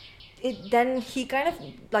blindly. Then he kind of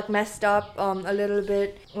like messed up a little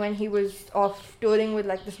bit when he was off touring with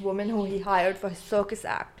like this woman who he hired for his circus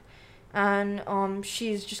act. And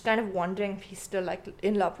she's just kind of wondering if he's still like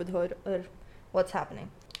in love with her or what's happening.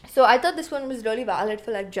 So I thought this one was really valid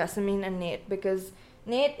for like Jessamine and Nate, because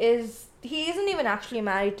Nate he isn't even actually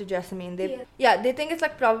married to Jessamine. They think it's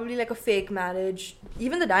like probably like a fake marriage.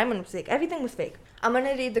 Even the diamond was fake. Everything was fake. I'm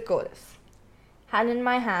gonna read the chorus. Hand in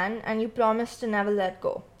my hand, and you promise to never let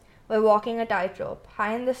go. We're walking a tightrope.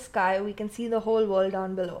 High in the sky, we can see the whole world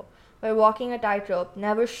down below. We're walking a tightrope.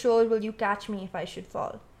 Never sure will you catch me if I should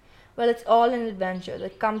fall. Well, it's all an adventure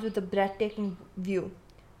that comes with a breathtaking view.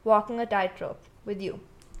 Walking a tightrope with you.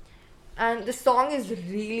 And the song is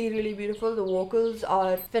really, really beautiful. The vocals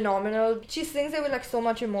are phenomenal. She sings it with like so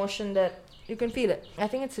much emotion that you can feel it. I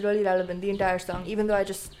think it's really relevant, the entire song, even though I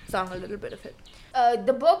just sang a little bit of it.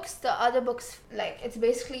 The other books, like, it's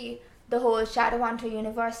basically the whole Shadowhunter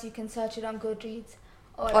universe. You can search it on Goodreads.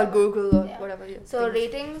 Or Google or whatever. So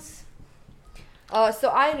ratings? So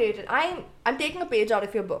I rated. I'm taking a page out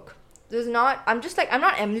of your book. I'm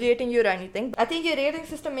not emulating you or anything. I think your rating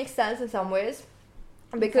system makes sense in some ways,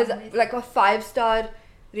 because like a 5-star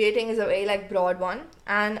rating is a very like broad one,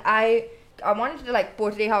 and I wanted to like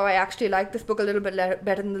portray how I actually like this book a little bit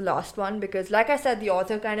better than the last one, because like I said, the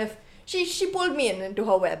author kind of she pulled me into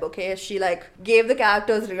her web. Okay, she like gave the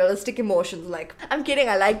characters realistic emotions. Like, I'm kidding,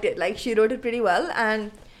 I liked it. Like, she wrote it pretty well,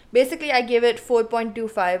 and basically, I gave it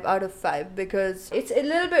 4.25 out of 5, because it's a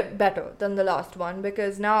little bit better than the last one,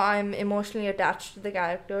 because now I'm emotionally attached to the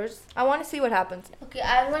characters. I want to see what happens. Okay,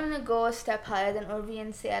 I'm going to go a step higher than Urvi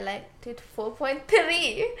and say I liked it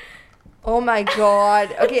 4.3. Oh my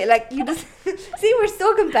god. Okay, like, you just... See, we're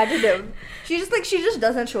so competitive. She just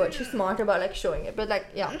doesn't show it. She's smart about, like, showing it. But, like,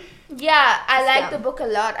 yeah. Yeah, I like the book a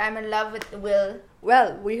lot. I'm in love with Will.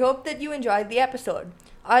 Well, we hope that you enjoyed the episode.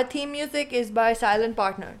 Our theme music is by Silent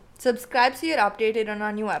Partner. Subscribe so you're updated on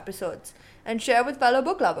our new episodes, and share with fellow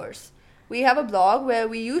book lovers. We have a blog where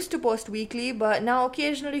we used to post weekly but now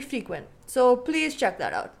occasionally frequent, so please check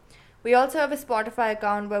that out. We also have a Spotify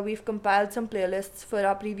account where we've compiled some playlists for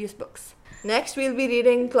our previous books. Next, we'll be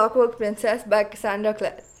reading Clockwork Princess by Cassandra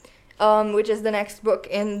Clare, which is the next book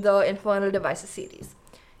in the Infernal Devices series.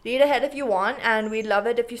 Read ahead if you want, and we'd love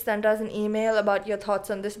it if you sent us an email about your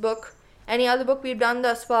thoughts on this book, any other book we've done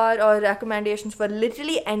thus far, or recommendations for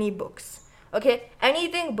literally any books. Okay,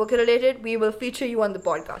 anything book related, we will feature you on the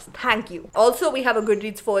podcast. Thank you. Also, we have a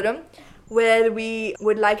Goodreads forum where we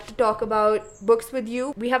would like to talk about books with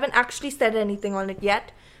you. We haven't actually said anything on it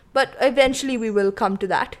yet, but eventually we will come to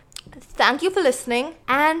that. Thank you for listening,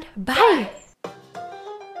 and bye.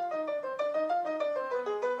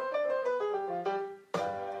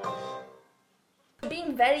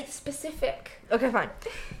 Being very specific. Okay, fine.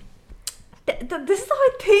 This is how I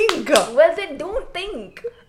think. Well, then don't think.